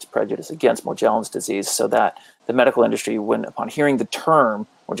change its prejudice against Morgellons disease, so that the medical industry, upon hearing the term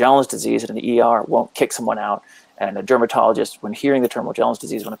Morgellons disease in an ER, won't kick someone out, and a dermatologist, when hearing the term Morgellons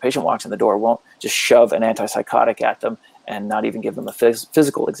disease, when a patient walks in the door, won't just shove an antipsychotic at them and not even give them a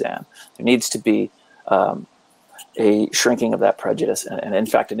physical exam. There needs to be a shrinking of that prejudice, and in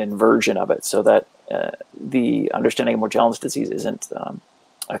fact, an inversion of it, so that the understanding of Morgellons disease isn't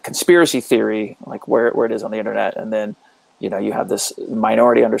a conspiracy theory like where it is on the internet, and then you have this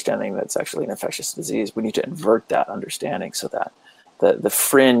minority understanding that's actually an infectious disease. We need to invert that understanding, so that the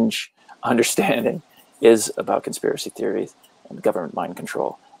fringe understanding is about conspiracy theories and government mind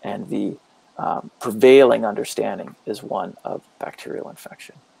control, and the prevailing understanding is one of bacterial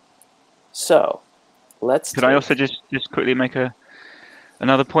infection. So could I also just quickly make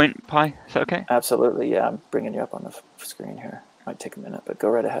another point, Pi? Is that okay? Absolutely, yeah. I'm bringing you up on the screen here. Might take a minute, but go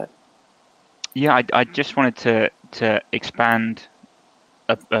right ahead. Yeah, I just wanted to expand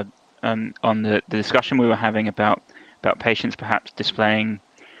on the discussion we were having about patients perhaps displaying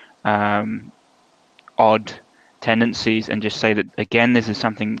odd tendencies, and just say that again, this is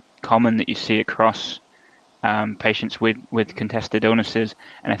something common that you see across patients with contested illnesses,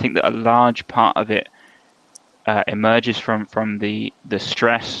 and I think that a large part of it emerges from the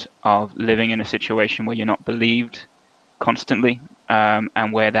stress of living in a situation where you're not believed constantly,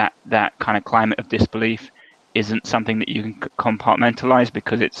 and where that kind of climate of disbelief isn't something that you can compartmentalize,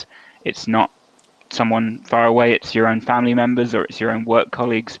 because it's not someone far away, it's your own family members, or it's your own work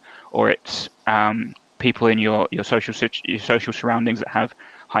colleagues, or it's people in your social surroundings that have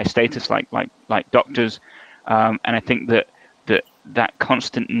high status, like doctors, and I think that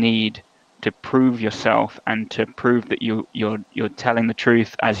constant need to prove yourself and to prove that you're telling the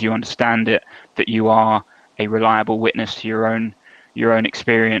truth as you understand it, that you are a reliable witness to your own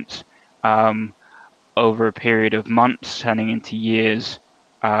experience, over a period of months turning into years,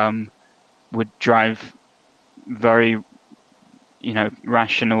 would drive very,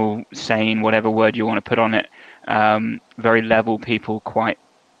 rational, sane, whatever word you want to put on it, very level people quite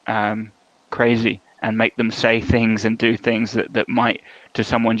crazy, and make them say things and do things that might, to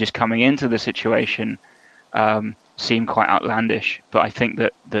someone just coming into the situation, seem quite outlandish. But I think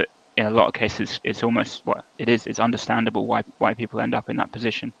that in a lot of cases, it's almost it's understandable why people end up in that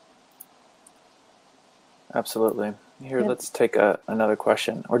position. Absolutely. Here, let's take another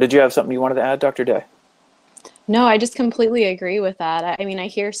question. Or did you have something you wanted to add, Dr. Day? No, I just completely agree with that. I mean, I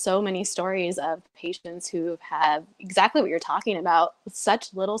hear so many stories of patients who have exactly what you're talking about, with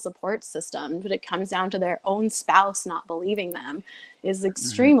such little support system, but it comes down to their own spouse not believing them, is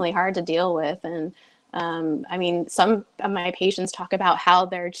extremely hard to deal with. And I mean, some of my patients talk about how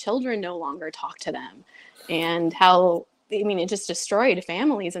their children no longer talk to them, and how, I mean, it just destroyed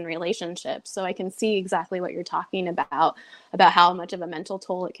families and relationships. So I can see exactly what you're talking about how much of a mental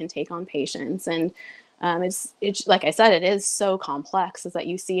toll it can take on patients. And it's like I said, it is so complex, is that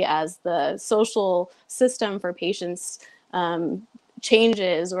you see as the social system for patients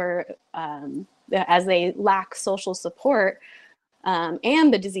changes, or as they lack social support,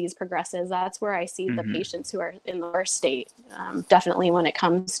 and the disease progresses, that's where I see the patients who are in the worst state. Definitely when it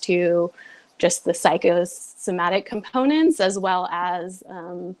comes to just the psychosomatic components, as well as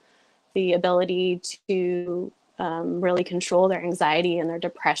the ability to really control their anxiety and their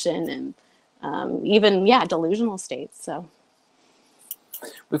depression, and even delusional states. So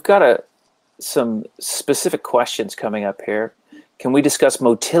we've got some specific questions coming up here. Can we discuss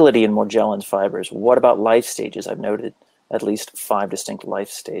motility in Morgellons fibers? What about life stages? I've noted at least 5 distinct life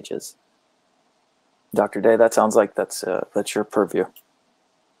stages. Dr. Day, that sounds like that's your purview.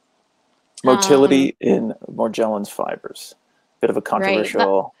 Motility in Morgellons fibers. Bit of a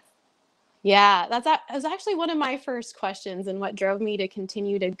controversial. Right. That was actually one of my first questions, and what drove me to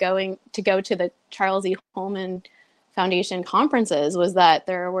continue to go to the Charles E. Holman Foundation conferences, was that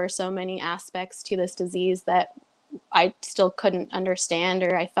there were so many aspects to this disease that I still couldn't understand,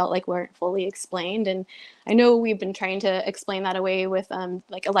 or I felt like weren't fully explained. And I know we've been trying to explain that away with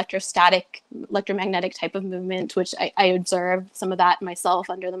like electromagnetic type of movement, which I observed some of that myself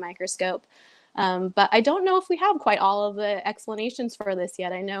under the microscope. But I don't know if we have quite all of the explanations for this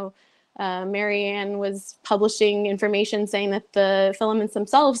yet. I know Marianne was publishing information saying that the filaments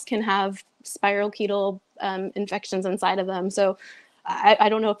themselves can have spirochetal infections inside of them. So I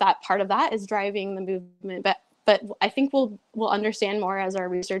don't know if that part of that is driving the movement, but I think we'll understand more as our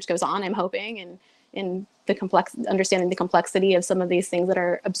research goes on, I'm hoping, and in the understanding the complexity of some of these things that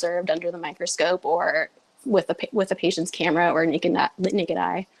are observed under the microscope, or with a patient's camera or naked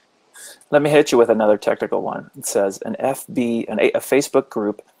eye. Let me hit you with another technical one. It says a Facebook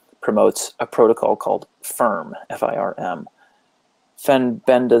group promotes a protocol called FIRM, F-I-R-M,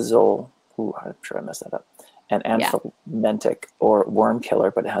 fenbendazole, I'm sure I messed that up, an anthelmintic or worm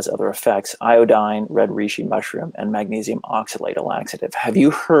killer, but it has other effects, iodine, red reishi mushroom, and magnesium oxalate, a laxative. Have you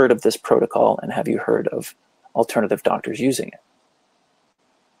heard of this protocol, and have you heard of alternative doctors using it?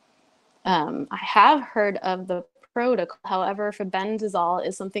 I have heard of the protocol. However, fenbendazole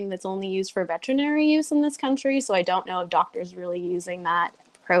is something that's only used for veterinary use in this country, so I don't know if doctors really using that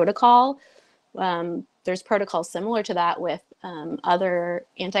protocol. There's protocols similar to that with other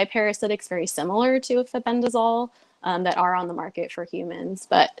antiparasitics very similar to fenbendazole that are on the market for humans.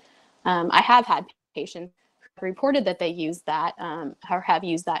 But I have had patients who reported that they use that or have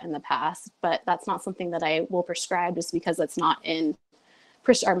used that in the past, but that's not something that I will prescribe just because it's not in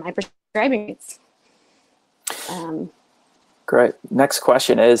my prescribing rates. Great. Next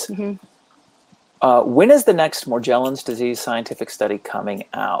question is, When is the next Morgellons disease scientific study coming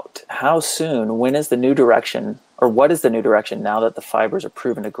out? How soon? When is the new direction, or what is the new direction now that the fibers are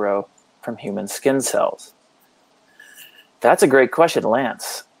proven to grow from human skin cells? That's a great question,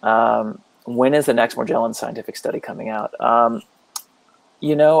 Lance. When is the next Morgellons scientific study coming out?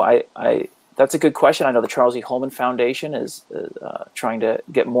 You know, that's a good question. I know the Charles E. Holman Foundation is trying to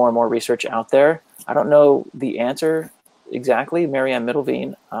get more and more research out there. I don't know the answer exactly. Marianne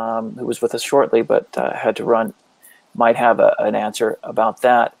Middelveen, who was with us shortly but had to run, might have an answer about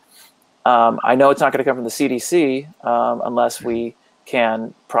that. I know it's not going to come from the CDC unless we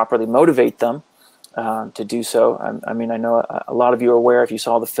can properly motivate them to do so. I mean, I know a lot of you are aware, if you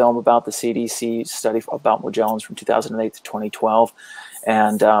saw the film about the CDC study about Morgellons from 2008 to 2012,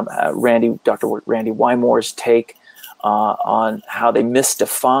 and Dr. Randy Wymore's take on how they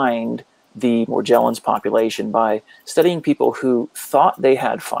misdefined the Morgellons population by studying people who thought they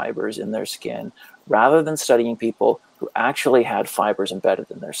had fibers in their skin rather than studying people who actually had fibers embedded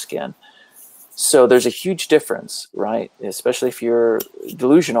in their skin. So there's a huge difference, right? Especially if you're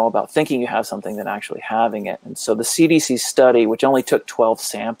delusional about thinking you have something than actually having it. And so the CDC study, which only took 12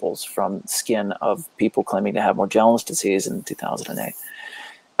 samples from skin of people claiming to have Morgellons disease in 2008,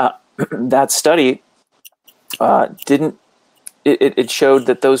 that study it showed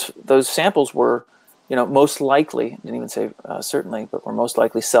that those samples were, you know, most likely, didn't even say certainly, but were most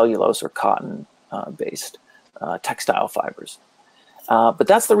likely cellulose or cotton based textile fibers. But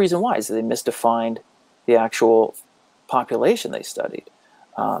that's the reason why, is they misdefined the actual population they studied.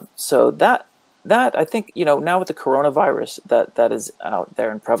 So that I think, you know, now with the coronavirus that is out there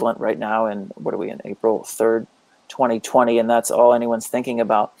and prevalent right now, and what are we in, April 3rd, 2020, and that's all anyone's thinking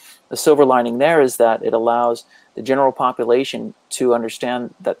about. The silver lining there is that it allows the general population to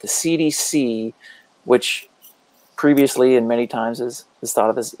understand that the CDC, which previously and many times is thought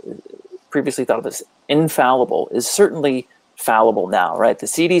of as infallible, is certainly fallible now, right? The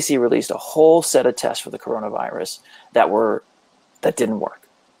CDC released a whole set of tests for the coronavirus that didn't work.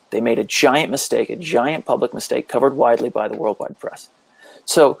 They made a giant mistake, a giant public mistake, covered widely by the worldwide press.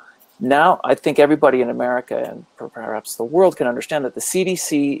 So now I think everybody in America and perhaps the world can understand that the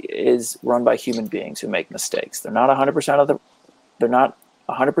CDC is run by human beings who make mistakes. They're not 100% they're not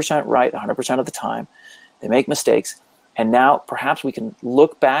 100% right 100% of the time. They make mistakes. And now perhaps we can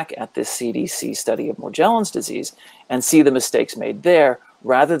look back at this CDC study of Morgellons disease and see the mistakes made there,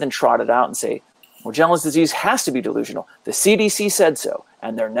 rather than trot it out and say, Morgellons disease has to be delusional. The CDC said so,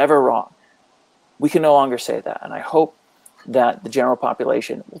 and they're never wrong. We can no longer say that. And I hope that the general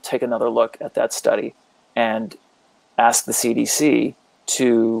population will take another look at that study and ask the CDC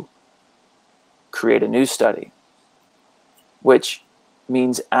to create a new study, which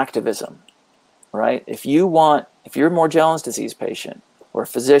means activism, right? If you're a Morgellons disease patient or a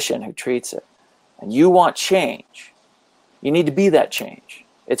physician who treats it, and you want change, you need to be that change.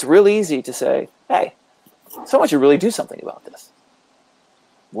 It's really easy to say, hey, someone should really do something about this.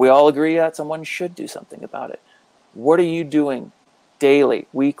 We all agree that someone should do something about it. What are you doing daily,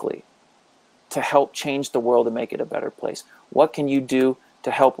 weekly, to help change the world and make it a better place? What can you do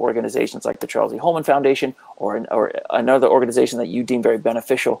to help organizations like the Charles E. Holman Foundation or another organization that you deem very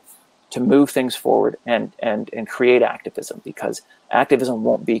beneficial to move things forward and create activism? Because activism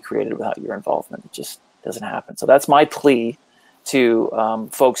won't be created without your involvement. It just doesn't happen. So that's my plea to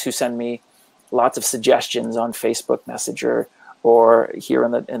folks who send me lots of suggestions on Facebook Messenger or here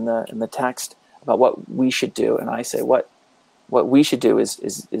in the text about what we should do. And I say what we should do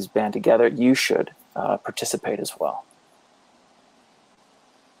is band together. You should participate as well.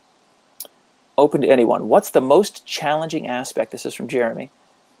 Open to anyone. What's the most challenging aspect? This is from Jeremy.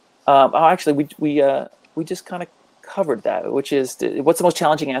 Actually, we just kind of covered that, which is what's the most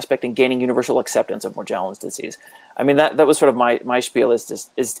challenging aspect in gaining universal acceptance of Morgellons disease? I mean, that was sort of my spiel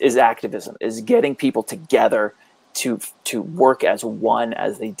is activism, is getting people together to work as one,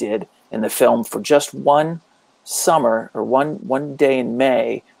 as they did in the film for just one summer or one day in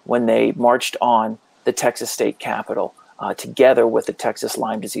May when they marched on the Texas state capitol together with the Texas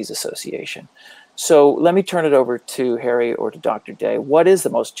Lyme Disease Association. So let me turn it over to Harry or to Dr. Day. What is the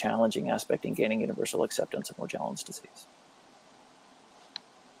most challenging aspect in gaining universal acceptance of Morgellons disease?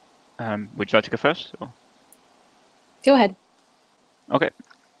 Would you like to go first? Or? Go ahead. Okay.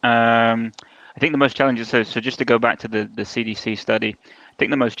 I think the most challenging, so just to go back to the CDC study, I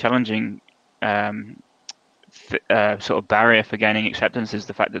think the most challenging sort of barrier for gaining acceptance is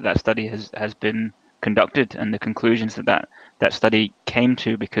the fact that study has been conducted and the conclusions that study came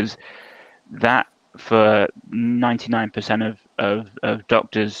to, because that for 99% of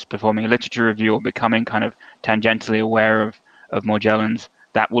doctors performing a literature review or becoming kind of tangentially aware of Morgellons,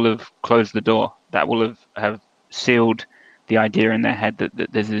 that will have closed the door. that will have sealed the idea in their head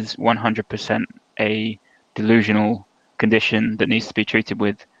that this is 100% a delusional condition that needs to be treated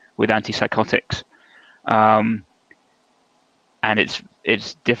with antipsychotics. And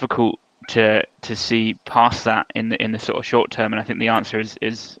it's difficult to see past that in the sort of short term. And I think the answer is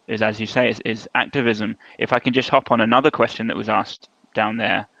as you say, is activism. If I can just hop on another question that was asked down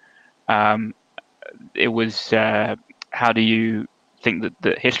there, it was how do you think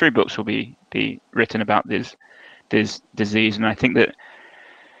that history books will be written about this disease? And I think that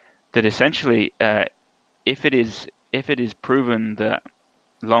essentially, if it is proven that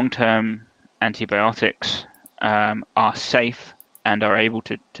long-term antibiotics are safe and are able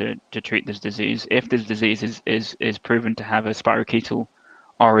to treat this disease, if this disease is proven to have a spirochetal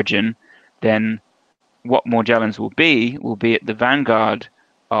origin, then what Morgellons will be at the vanguard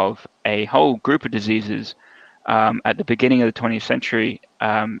of a whole group of diseases at the beginning of the 20th century,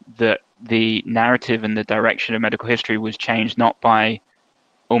 that the narrative and the direction of medical history was changed not by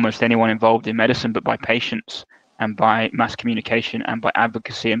almost anyone involved in medicine, but by patients and by mass communication and by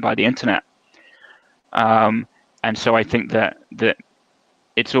advocacy and by the internet. And so I think that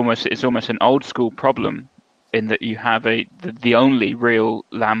it's almost an old school problem, in that you have the only real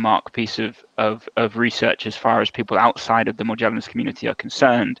landmark piece of research as far as people outside of the Morgellons community are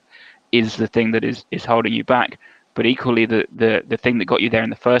concerned is the thing that is holding you back. But equally, the thing that got you there in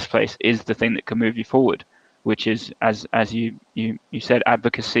the first place is the thing that can move you forward, which is, as you said,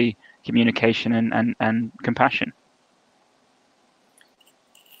 advocacy, communication, and compassion.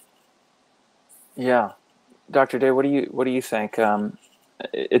 Yeah. Dr. Day, what do you think?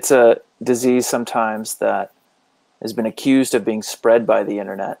 It's a disease sometimes that has been accused of being spread by the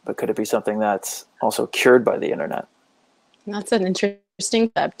internet, but could it be something that's also cured by the internet? That's an interesting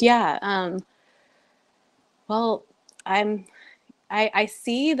concept. Yeah. Well, I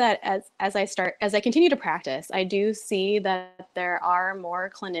see that as I continue to practice, I do see that there are more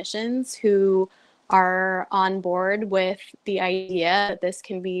clinicians who are on board with the idea that this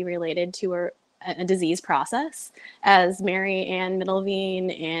can be related to a disease process, as Marianne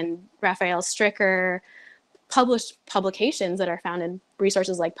Middelveen and Raphael Stricker published publications that are found in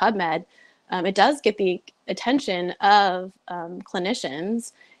resources like PubMed. It does get the attention of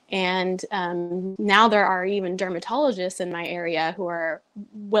clinicians. And now there are even dermatologists in my area who are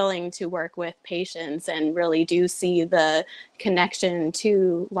willing to work with patients and really do see the connection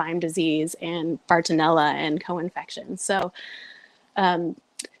to Lyme disease and Bartonella and co-infection. So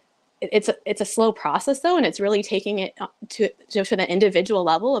it's a slow process, though, and it's really taking it to the individual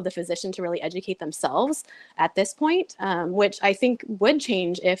level of the physician to really educate themselves at this point, which I think would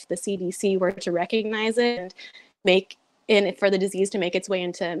change if the CDC were to recognize it and for the disease to make its way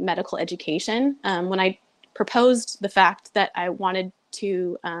into medical education. When I proposed the fact that I wanted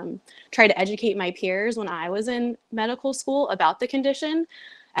to try to educate my peers when I was in medical school about the condition,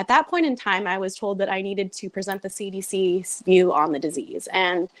 at that point in time, I was told that I needed to present the CDC's view on the disease.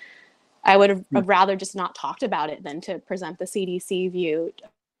 And I would have rather just not talked about it than to present the CDC view of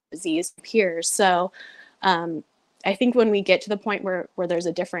disease to peers. So I think when we get to the point where there's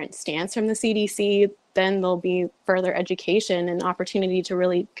a different stance from the CDC, then there'll be further education and opportunity to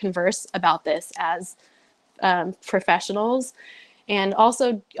really converse about this as professionals, and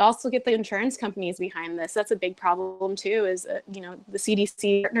also get the insurance companies behind this. That's a big problem too, is the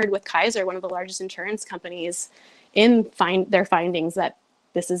CDC partnered with Kaiser, one of the largest insurance companies, in their findings that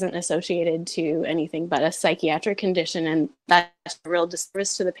this isn't associated to anything but a psychiatric condition, and that's a real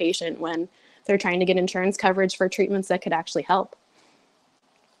disservice to the patient when they're trying to get insurance coverage for treatments that could actually help.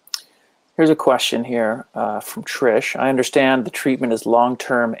 Here's a question here from Trish. I understand the treatment is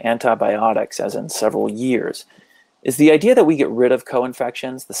long-term antibiotics, as in several years. Is the idea that we get rid of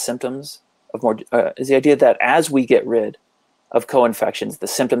co-infections, the symptoms of is the idea that as we get rid of co-infections, the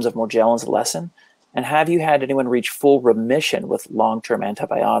symptoms of Morgellons lessen? And have you had anyone reach full remission with long-term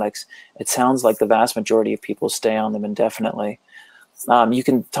antibiotics? It sounds like the vast majority of people stay on them indefinitely. You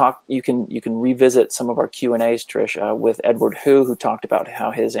can revisit some of our Q&As, Trish, with Edward who talked about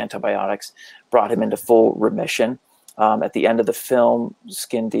how his antibiotics brought him into full remission. At the end of the film,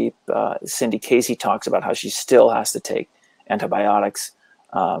 Skin Deep, Cindy Casey talks about how she still has to take antibiotics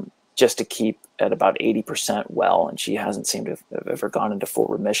just to keep at about 80% well, and she hasn't seemed to have ever gone into full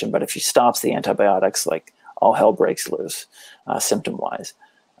remission. But if she stops the antibiotics, like, all hell breaks loose, symptom-wise.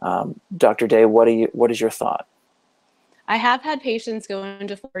 Dr. Day, what is your thought? I have had patients go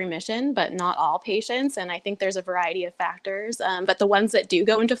into full remission, but not all patients. And I think there's a variety of factors. But the ones that do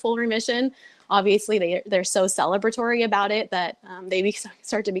go into full remission, obviously they're so celebratory about it that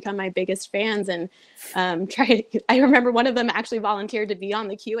start to become my biggest fans. And I remember one of them actually volunteered to be on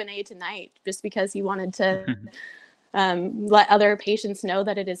the Q&A tonight just because he wanted to let other patients know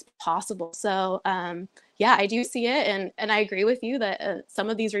that it is possible. So yeah, I do see it. And I agree with you that some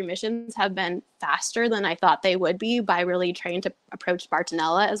of these remissions have been faster than I thought they would be by really trying to approach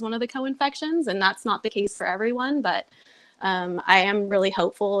Bartonella as one of the co-infections. And that's not the case for everyone, but I am really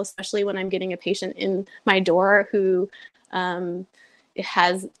hopeful, especially when I'm getting a patient in my door who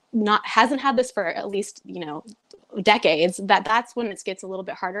hasn't had this for at least, decades. That's when it gets a little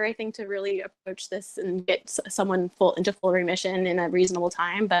bit harder, I think, to really approach this and get someone into full remission in a reasonable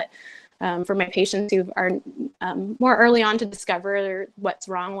time. But for my patients who are more early on to discover what's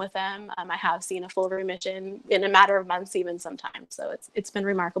wrong with them, I have seen a full remission in a matter of months, even sometimes. So it's been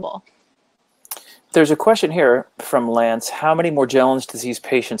remarkable. There's a question here from Lance. How many Morgellons disease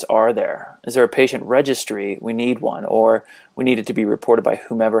patients are there? Is there a patient registry? We need one, or we need it to be reported by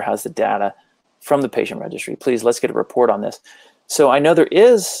whomever has the data from the patient registry. Please, let's get a report on this. So I know there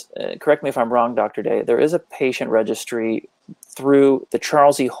is, correct me if I'm wrong, Dr. Day, there is a patient registry through the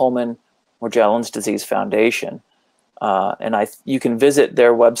Charles E. Holman Morgellons Disease Foundation. And you can visit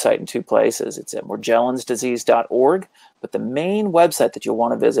their website in two places. It's at morgellonsdisease.org, but the main website that you'll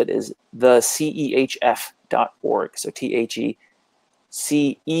want to visit is the CEHF.org. So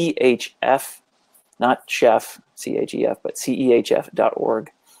THECEHF, not chef, CHEF, but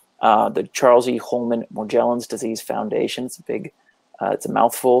CEHF.org. The Charles E. Holman Morgellons Disease Foundation. It's a big, it's a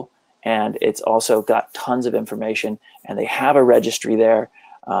mouthful, and it's also got tons of information, and they have a registry there.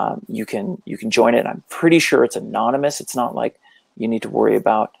 You can join it. I'm pretty sure it's anonymous. It's not like you need to worry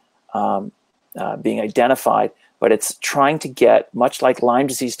about being identified, but it's trying to get, much like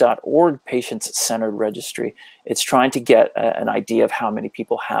LymeDisease.org patients-centered registry, it's trying to get an idea of how many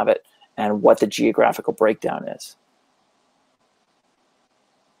people have it and what the geographical breakdown is.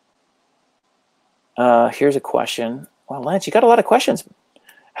 Here's a question. Well, Lance, you got a lot of questions.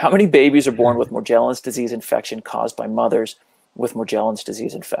 How many babies are born with Morgellons disease infection caused by mothers with Morgellons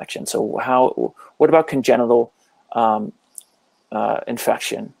disease infection? So what about congenital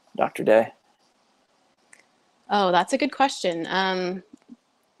infection, Dr. Day? Oh, that's a good question.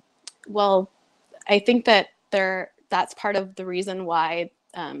 Well, I think that that's part of the reason why,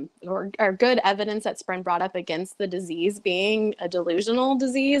 or good evidence that's been brought up against the disease being a delusional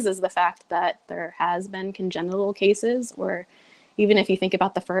disease is the fact that there has been congenital cases, or even if you think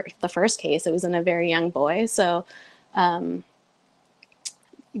about the first case, it was in a very young boy. So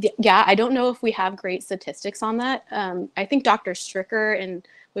yeah, I don't know if we have great statistics on that. I think Dr. Stricker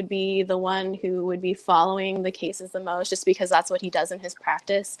would be the one who would be following the cases the most, just because that's what he does in his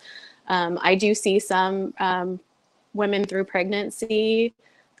practice. I do see some women through pregnancy,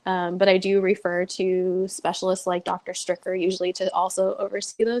 but I do refer to specialists like Dr. Stricker usually to also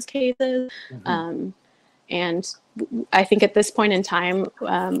oversee those cases. Mm-hmm. And I think at this point in time,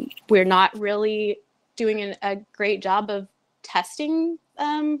 we're not really doing a great job of testing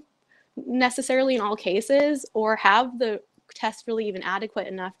necessarily in all cases, or have the test really even adequate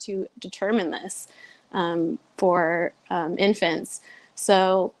enough to determine this for infants.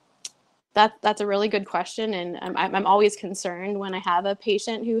 So that's a really good question, and I'm always concerned when I have a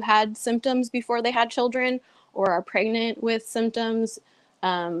patient who had symptoms before they had children, or are pregnant with symptoms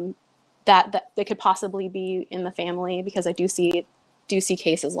that they could possibly be in the family, because I do see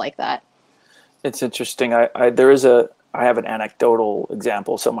cases like that. It's interesting. I have an anecdotal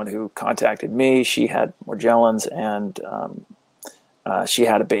example. Someone who contacted me, she had Morgellons, and she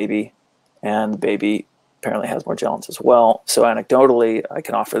had a baby, and the baby apparently has Morgellons as well. So anecdotally, I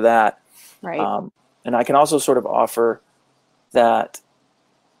can offer that. Right. And I can also sort of offer that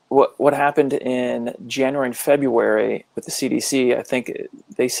what happened in January and February with the CDC, I think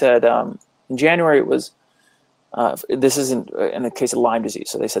they said in January it was, this isn't in the case of Lyme disease.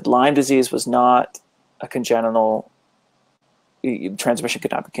 So they said Lyme disease was not a congenital, transmission could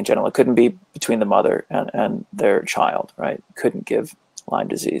not be congenital. It couldn't be between the mother and their child, right? Couldn't give Lyme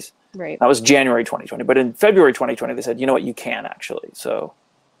disease. Right. That was January 2020. But in February 2020, they said, you know what, you can actually. So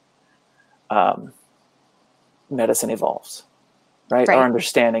medicine evolves, right? Our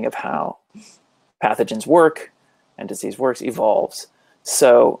understanding of how pathogens work and disease works evolves.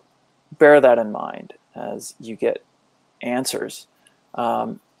 So bear that in mind as you get answers.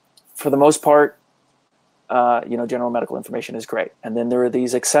 For the most part, general medical information is great. And then there are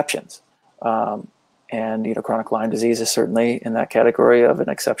these exceptions. And, chronic Lyme disease is certainly in that category of an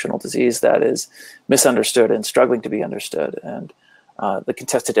exceptional disease that is misunderstood and struggling to be understood. And the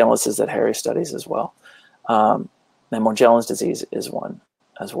contested illnesses that Harry studies as well. And Morgellons disease is one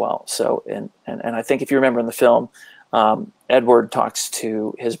as well. So, and I think if you remember in the film, Edward talks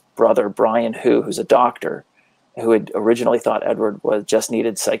to his brother, Brian, who's a doctor, who had originally thought Edward just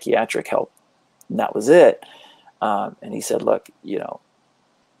needed psychiatric help. And that was it. And he said, look,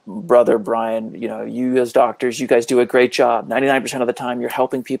 brother Brian, you as doctors, you guys do a great job. 99% of the time you're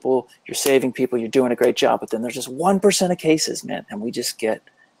helping people, you're saving people, you're doing a great job. But then there's just 1% of cases, man, and we just get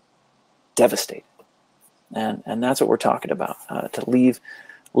devastated. And that's what we're talking about, to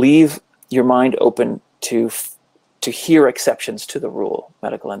leave your mind open to hear exceptions to the rule,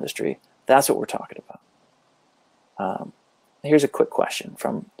 medical industry. That's what we're talking about. Here's a quick question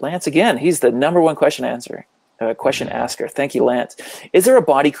from Lance again. He's the #1 question asker. Thank you, Lance. Is there a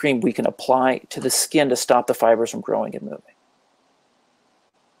body cream we can apply to the skin to stop the fibers from growing and moving?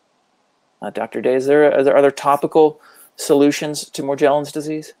 Dr. Day, are there topical solutions to Morgellons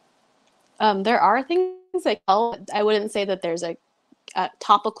disease? There are things like help. I wouldn't say that there's a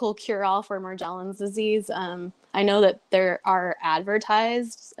topical cure-all for Morgellons disease. I know that there are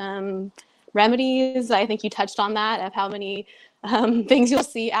advertised remedies. I think you touched on that, of how many things you'll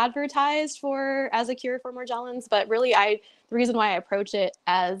see advertised for as a cure for Morgellons. But really, the reason why I approach it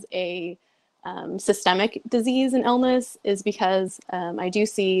as a systemic disease and illness is because I do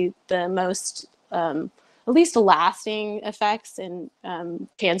see the most, at least lasting effects and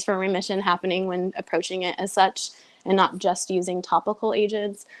chance for remission happening when approaching it as such, and not just using topical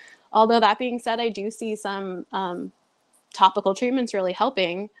agents. Although that being said, I do see some topical treatments really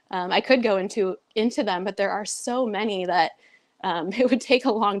helping. I could go into them, but there are so many that it would take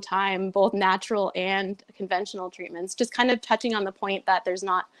a long time, both natural and conventional treatments. Just kind of touching on the point that there's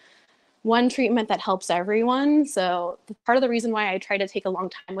not one treatment that helps everyone. So part of the reason why I try to take a long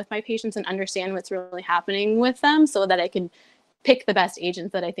time with my patients and understand what's really happening with them, so that I can pick the best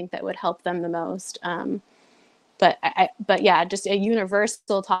agents that I think that would help them the most. But yeah, just a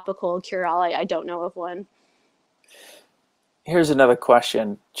universal topical cure-all, I don't know of one. Here's another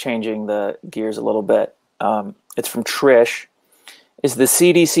question, changing the gears a little bit. It's from Trish. Is the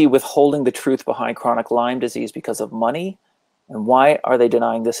CDC withholding the truth behind chronic Lyme disease because of money? And why are they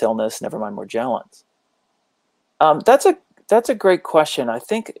denying this illness, never mind Morgellons? That's a great question. I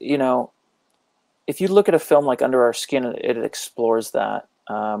think, if you look at a film like Under Our Skin, it explores that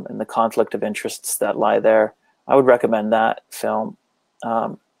and the conflict of interests that lie there. I would recommend that film.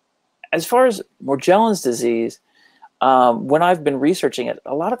 As far as Morgellons disease, when I've been researching it,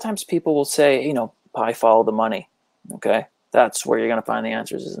 a lot of times people will say, Pi, follow the money. Okay, that's where you're going to find the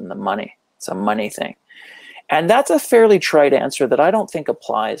answers, is in the money. It's a money thing. And that's a fairly trite answer that I don't think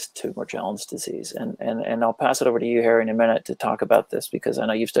applies to Morgellons disease. And I'll pass it over to you, Harry, in a minute to talk about this, because I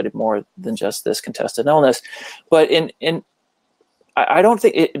know you've studied more than just this contested illness. But I don't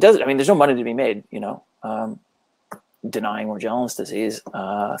think it does. I mean, there's no money to be made, denying Morgellons disease,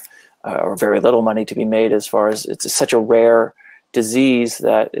 or very little money to be made, as far as it's such a rare disease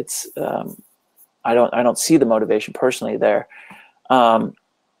that it's, I don't see the motivation personally there.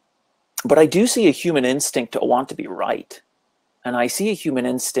 But I do see a human instinct to want to be right. And I see a human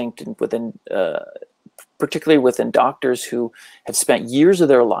instinct within, particularly within doctors who have spent years of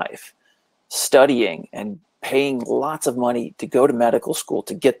their life studying and paying lots of money to go to medical school,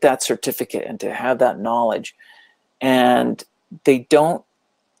 to get that certificate and to have that knowledge. And they don't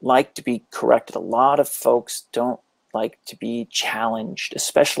like to be corrected. A lot of folks don't like to be challenged,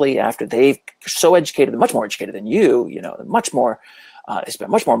 especially after they've so educated, much more educated than you, much more, they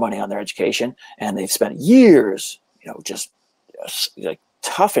spent much more money on their education, and they've spent years, just like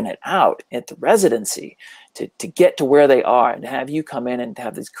toughing it out at the residency to get to where they are, and have you come in and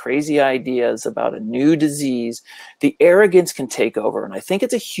have these crazy ideas about a new disease. The arrogance can take over. And I think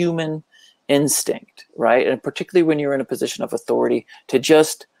it's a human instinct, right? And particularly when you're in a position of authority, to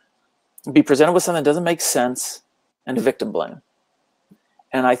just be presented with something that doesn't make sense and to victim blame.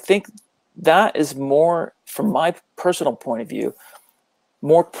 And I think that is more, from my personal point of view,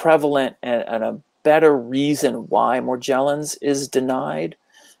 more prevalent and a better reason why Morgellons is denied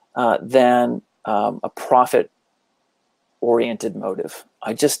than a profit-oriented motive.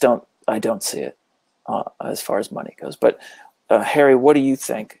 I don't see it as far as money goes. But Harry, what do you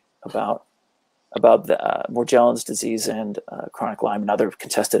think about the Morgellons disease and chronic Lyme and other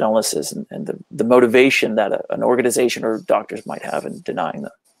contested illnesses, and the motivation that an organization or doctors might have in denying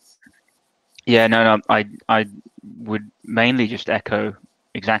them? Yeah, no, I would mainly just echo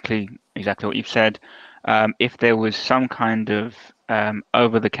exactly what you've said. If there was some kind of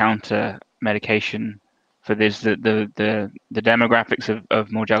over-the-counter medication for this. The demographics of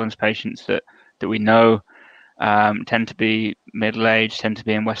Morgellons patients that we know tend to be middle-aged, tend to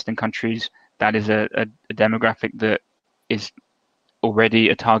be in Western countries. That is a demographic that is already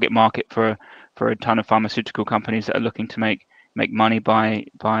a target market for a ton of pharmaceutical companies that are looking to make money by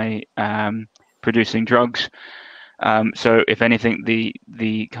producing drugs. So if anything,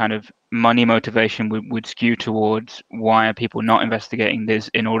 the kind of money motivation would skew towards why are people not investigating this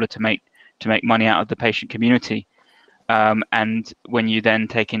in order to make money out of the patient community. And when you then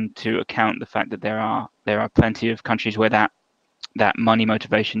take into account the fact that there are plenty of countries where that money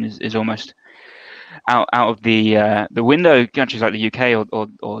motivation is almost out of the window, countries like the UK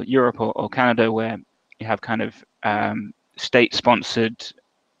or Europe or Canada, where you have kind of state-sponsored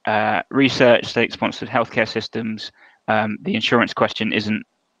research, state-sponsored healthcare systems. The insurance question isn't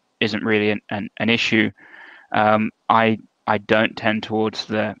really an issue. I don't tend towards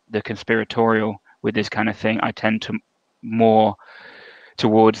the conspiratorial with this kind of thing. I tend to more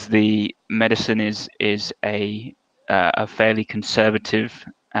towards the medicine is a fairly conservative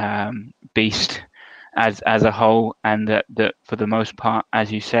beast as a whole, and that for the most part,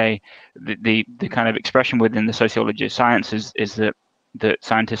 as you say, the kind of expression within the sociology of science is that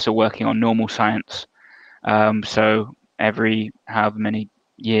scientists are working on normal science. So every however many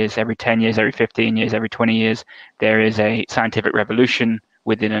years, every 10 years, every 15 years, every 20 years, there is a scientific revolution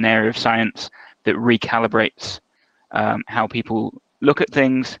within an area of science that recalibrates how people look at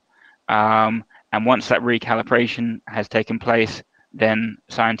things. And once that recalibration has taken place, then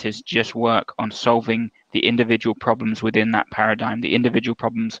scientists just work on solving the individual problems within that paradigm, the individual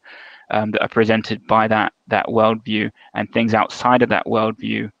problems that are presented by that worldview, and things outside of that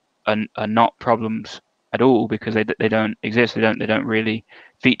worldview are not problems at all, because they don't exist. They don't really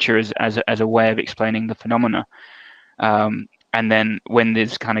feature as a way of explaining the phenomena. And then when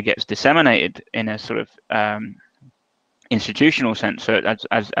this kind of gets disseminated in a sort of institutional sense, so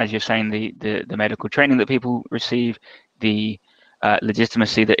as you're saying, the medical training that people receive, the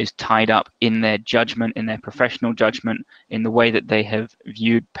legitimacy that is tied up in their judgment, in their professional judgment, in the way that they have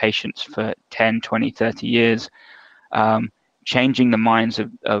viewed patients for 10, 20, 30 years, changing the minds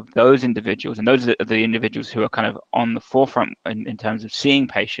of those individuals, and those are the individuals who are kind of on the forefront in terms of seeing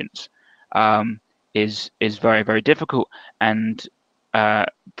patients, is very, very difficult. And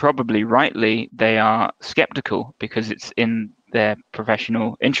probably rightly, they are skeptical because it's in their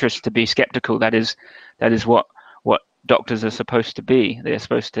professional interest to be skeptical. That is what doctors are supposed to be. They're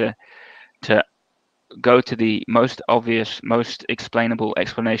supposed to go to the most obvious, most explainable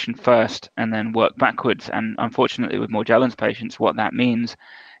explanation first, and then work backwards. And unfortunately, with Morgellons patients, what that means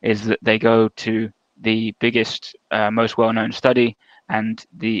is that they go to the biggest, most well-known study and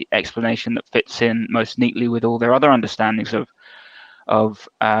the explanation that fits in most neatly with all their other understandings of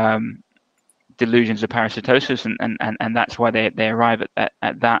delusions of parasitosis, and that's why they arrive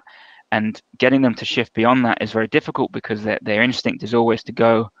at that. And getting them to shift beyond that is very difficult, because their instinct is always to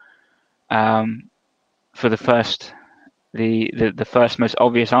go for the first most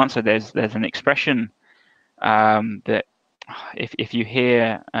obvious answer. There's an expression that if you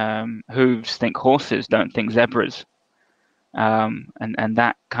hear hooves, think horses, don't think zebras, and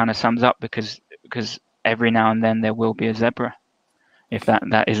that kind of sums up, because every now and then there will be a zebra, if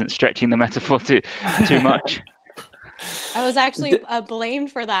that isn't stretching the metaphor too much. I was actually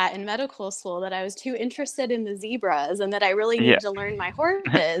blamed for that in medical school, that I was too interested in the zebras and that I really needed to learn my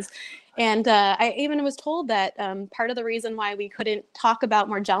horses. And I even was told that part of the reason why we couldn't talk about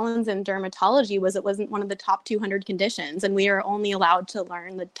Morgellons in dermatology was it wasn't one of the top 200 conditions, and we are only allowed to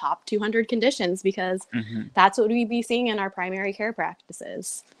learn the top 200 conditions because that's what we'd be seeing in our primary care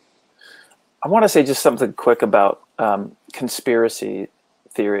practices. I want to say just something quick about conspiracy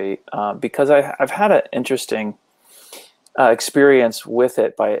theory, because I've had an interesting experience with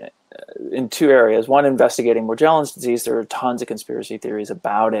it in two areas. One, investigating Morgellons disease. There are tons of conspiracy theories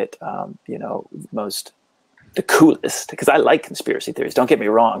about it. The coolest, because I like conspiracy theories, don't get me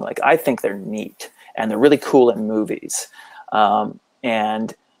wrong. Like, I think they're neat and they're really cool in movies.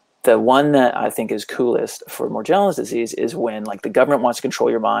 And the one that I think is coolest for Morgellons disease is when, like, the government wants to control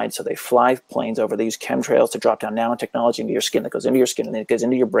your mind, so they fly planes over, they use chemtrails to drop down nanotechnology into your skin that goes into your skin, and then it goes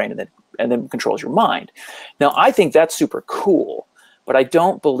into your brain, and then controls your mind. Now, I think that's super cool, but I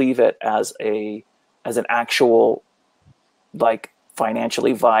don't believe it as an actual, like,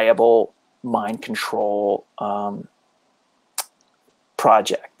 financially viable mind control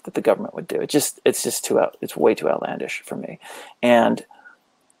project that the government would do. It's way too outlandish for me. And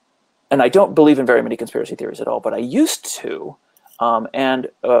I don't believe in very many conspiracy theories at all, but I used to.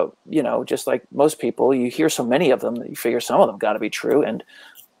 Just like most people, you hear so many of them that you figure some of them got to be true. And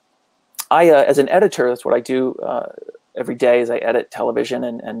as an editor, that's what I do every day is I edit television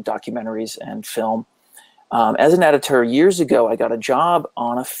and documentaries and film. As an editor, years ago, I got a job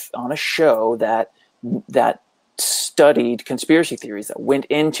on a show that studied conspiracy theories, that went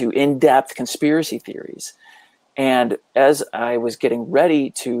into in-depth conspiracy theories. And as I was getting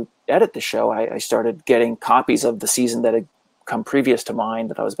ready to edit the show, I started getting copies of the season that had come previous to mine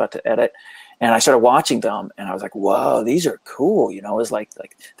that I was about to edit. And I started watching them, and I was like, whoa, these are cool. You know, it was like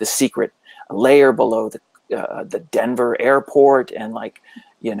the secret layer below the Denver airport, and like,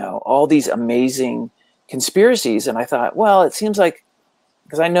 you know, all these amazing conspiracies. And I thought, well, it seems like,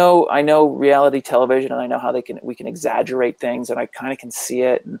 because I know reality television, and I know how we can exaggerate things, and I kind of can see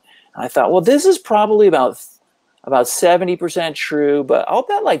it. And I thought, well, this is probably about 70% true, but I'll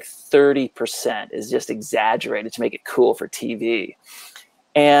bet like 30% is just exaggerated to make it cool for TV.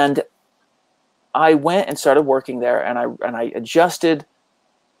 And I went and started working there, and I adjusted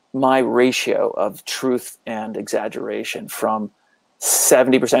my ratio of truth and exaggeration from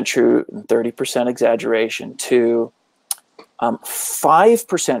 70% true and 30% exaggeration to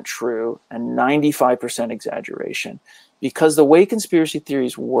 5% true and 95% exaggeration. Because the way conspiracy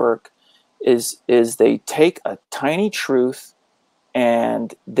theories work is they take a tiny truth,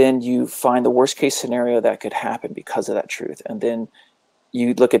 and then you find the worst case scenario that could happen because of that truth, and then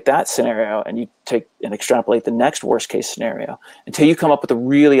you look at that scenario and you take and extrapolate the next worst case scenario until you come up with a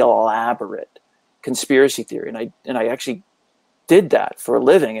really elaborate conspiracy theory. And I actually did that for a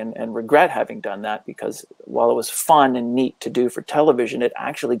living, and regret having done that, because while it was fun and neat to do for television, it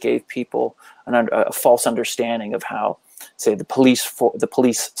actually gave people a false understanding of how, say, the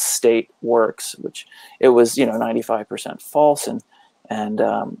police state works, which it was, you know, 95% false,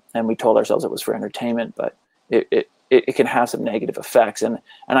 and we told ourselves it was for entertainment, but it can have some negative effects, and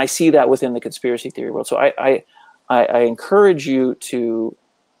I see that within the conspiracy theory world. So I encourage you to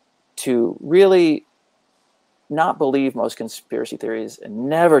really not believe most conspiracy theories, and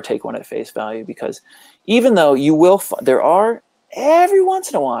never take one at face value, because even though there are every once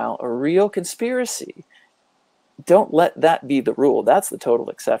in a while a real conspiracy, don't let that be the rule. That's the total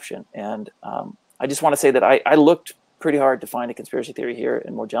exception. And I just want to say that I looked pretty hard to find a conspiracy theory here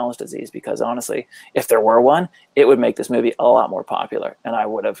in Morgellons disease, because honestly, if there were one, it would make this movie a lot more popular, and I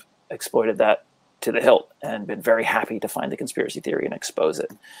would have exploited that to the hilt and been very happy to find the conspiracy theory and expose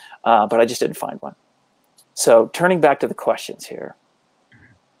it. But I just didn't find one. So turning back to the questions here,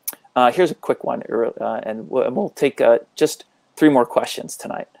 here's a quick one, and we'll take just 3 more questions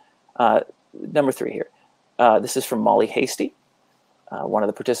tonight. Number 3 here. This is from Molly Hasty, one of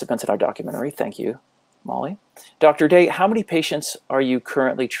the participants in our documentary. Thank you, Molly. Dr. Day, how many patients are you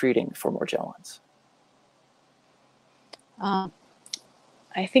currently treating for Morgellons?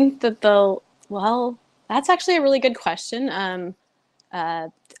 I think that well, that's actually a really good question.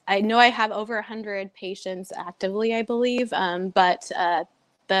 I know I have over 100 patients actively, I believe, but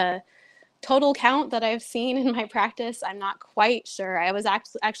the total count that I've seen in my practice, I'm not quite sure. I was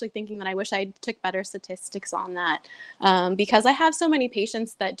actually thinking that I wish I took better statistics on that, because I have so many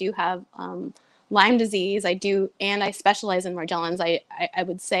patients that do have Lyme disease. And I specialize in Morgellons. I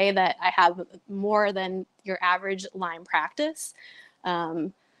would say that I have more than your average Lyme practice.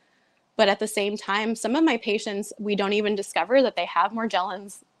 But at the same time, some of my patients, we don't even discover that they have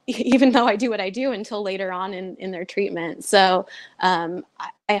Morgellons, even though I do what I do, until later on in their treatment. So I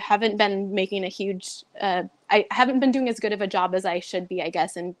haven't been making I haven't been doing as good of a job as I should be, I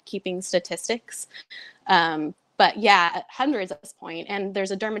guess, in keeping statistics. But yeah, hundreds at this point. And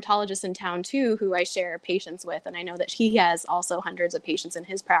there's a dermatologist in town too, who I share patients with. And I know that he has also hundreds of patients in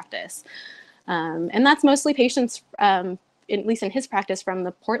his practice. And that's mostly patients, at least in his practice, from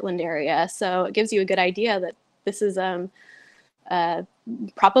the Portland area. So it gives you a good idea that this is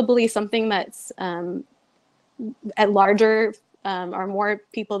probably something that's at larger or more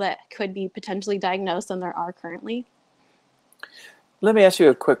people that could be potentially diagnosed than there are currently. Let me ask you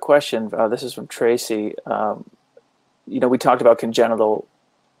a quick question. This is from Tracy. You know, we talked about congenital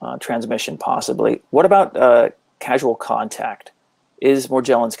transmission possibly. What about casual contact? Is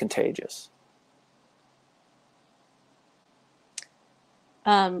Morgellons contagious?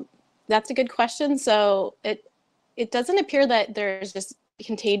 That's a good question. So it doesn't appear that there's just a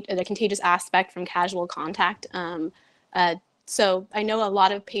contagious aspect from casual contact. So I know a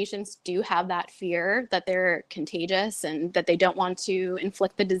lot of patients do have that fear that they're contagious and that they don't want to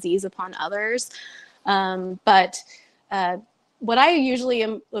inflict the disease upon others. But what I usually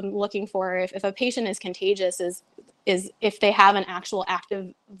am looking for if a patient is contagious is if they have an actual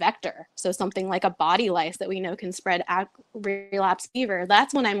active vector. So something like a body lice that we know can spread relapse fever.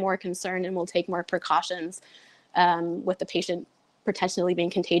 That's when I'm more concerned and will take more precautions with the patient potentially being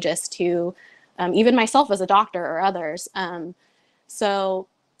contagious to even myself as a doctor or others. But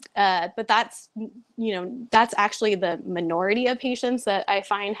that's, that's actually the minority of patients that I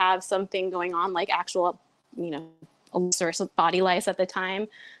find have something going on, like actual, ulcers with body lice at the time.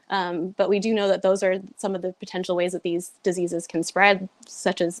 But we do know that those are some of the potential ways that these diseases can spread,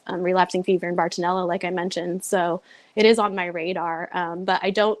 such as relapsing fever and Bartonella, like I mentioned. So it is on my radar, but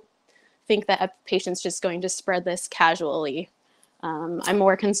I don't think that a patient's just going to spread this casually. I'm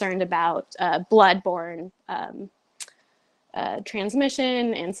more concerned about bloodborne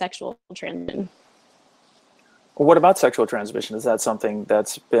transmission and sexual transmission. What about sexual transmission? Is that something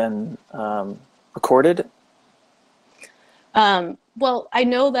that's been recorded? Well, I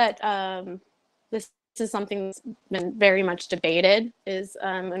know that this is something that's been very much debated,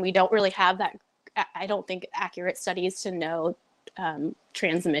 and we don't really have that, I don't think, accurate studies to know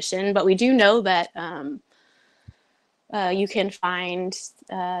transmission, but we do know that you can find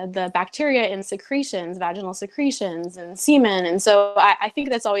the bacteria in secretions, vaginal secretions, and semen. And so I think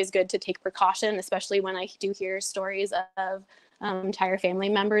that's always good to take precaution, especially when I do hear stories of entire family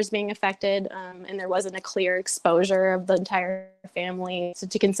members being affected, and there wasn't a clear exposure of the entire family. So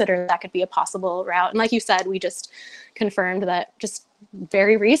to consider that could be a possible route. And like you said, we just confirmed that just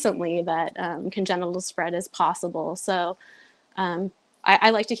very recently that congenital spread is possible. So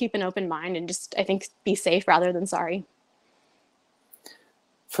I like to keep an open mind and just, I think, be safe rather than sorry.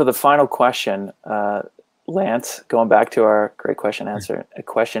 For the final question, Lance, going back to our great question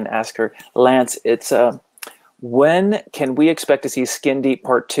asker, Lance, it's when can we expect to see Skin Deep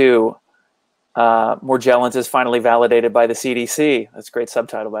Part 2? Morgellons is finally validated by the CDC. That's a great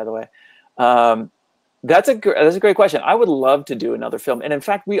subtitle, by the way. That's a great question. I would love to do another film, and in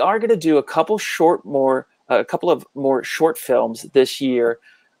fact, we are going to do a couple of more short films this year.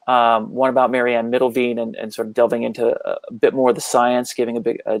 One about Marianne Middelveen and sort of delving into a bit more of the science, giving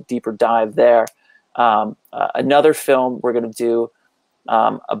a deeper dive there. Another film we're going to do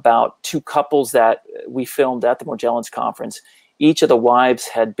about two couples that we filmed at the Morgellons conference. Each of the wives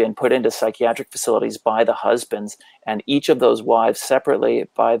had been put into psychiatric facilities by the husbands, and each of those wives separately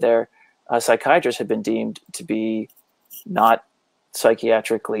by their psychiatrists had been deemed to be not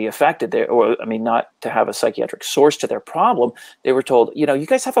psychiatrically affected, not to have a psychiatric source to their problem. They were told, you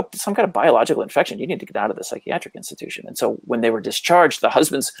guys have some kind of biological infection. You need to get out of the psychiatric institution. And so when they were discharged, the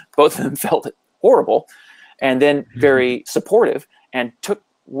husbands, both of them, felt horrible, and then very supportive, and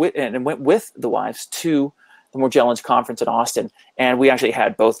went with the wives to the Morgellons conference in Austin. And we actually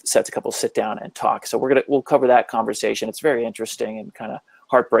had both sets of couples sit down and talk. So we'll cover that conversation. It's very interesting and kind of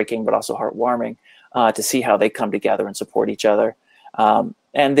heartbreaking, but also heartwarming to see how they come together and support each other.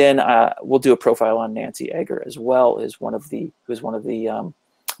 And then we'll do a profile on Nancy Egger as well, who's one of the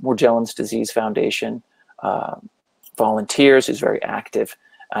Morgellons Disease Foundation volunteers, who's very active,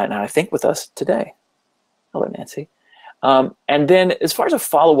 and I think with us today. Hello, Nancy. And then as far as a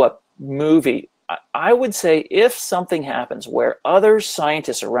follow-up movie, I would say if something happens where other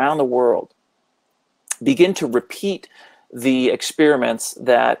scientists around the world begin to repeat the experiments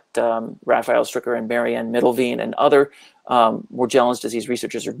that Raphael Stricker and Marianne Middelveen and other Morgellons disease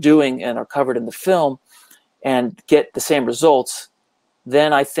researchers are doing and are covered in the film, and get the same results,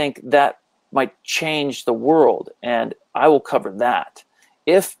 then I think that might change the world, and I will cover that.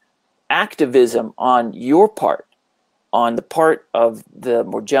 If activism on your part, on the part of the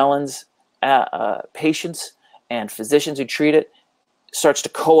Morgellons patients and physicians who treat it, starts to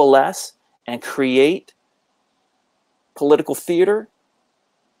coalesce and create political theater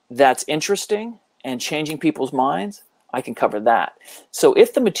that's interesting and changing people's minds, I can cover that. So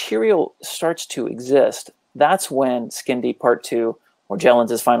if the material starts to exist, that's when Skin Deep Part 2,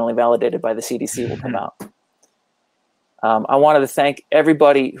 Morgellons is finally validated by the CDC, will come out. I wanted to thank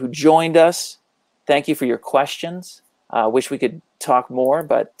everybody who joined us. Thank you for your questions. I wish we could talk more,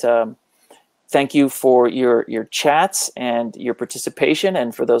 but thank you for your chats and your participation.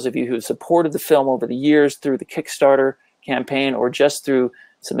 And for those of you who have supported the film over the years through the Kickstarter campaign or just through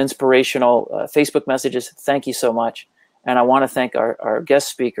some inspirational Facebook messages, thank you so much. And I want to thank our guest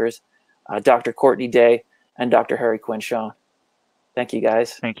speakers, Dr. Courtney Day and Dr. Harry Quinn Schone. Thank you,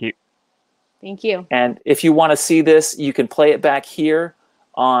 guys. Thank you. Thank you. And if you want to see this, you can play it back here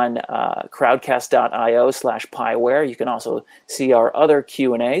on crowdcast.io/Pi Ware. You can also see our other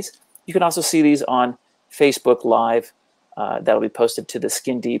Q&As. You can also see these on Facebook Live. That'll be posted to the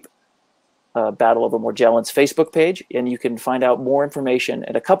Skin Deep Battle Over Morgellons Facebook page. And you can find out more information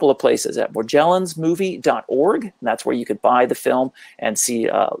at a couple of places at morgellonsmovie.org. And that's where you could buy the film and see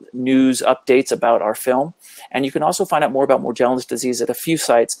news updates about our film. And you can also find out more about Morgellons disease at a few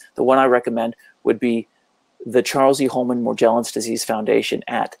sites. The one I recommend would be the Charles E. Holman Morgellons Disease Foundation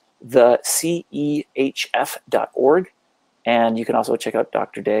at thecehf.org. And you can also check out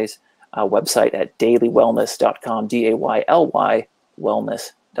Dr. Day's website at dailywellness.com, DAYLY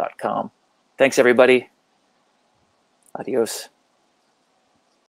wellness.com. Thanks, everybody. Adios.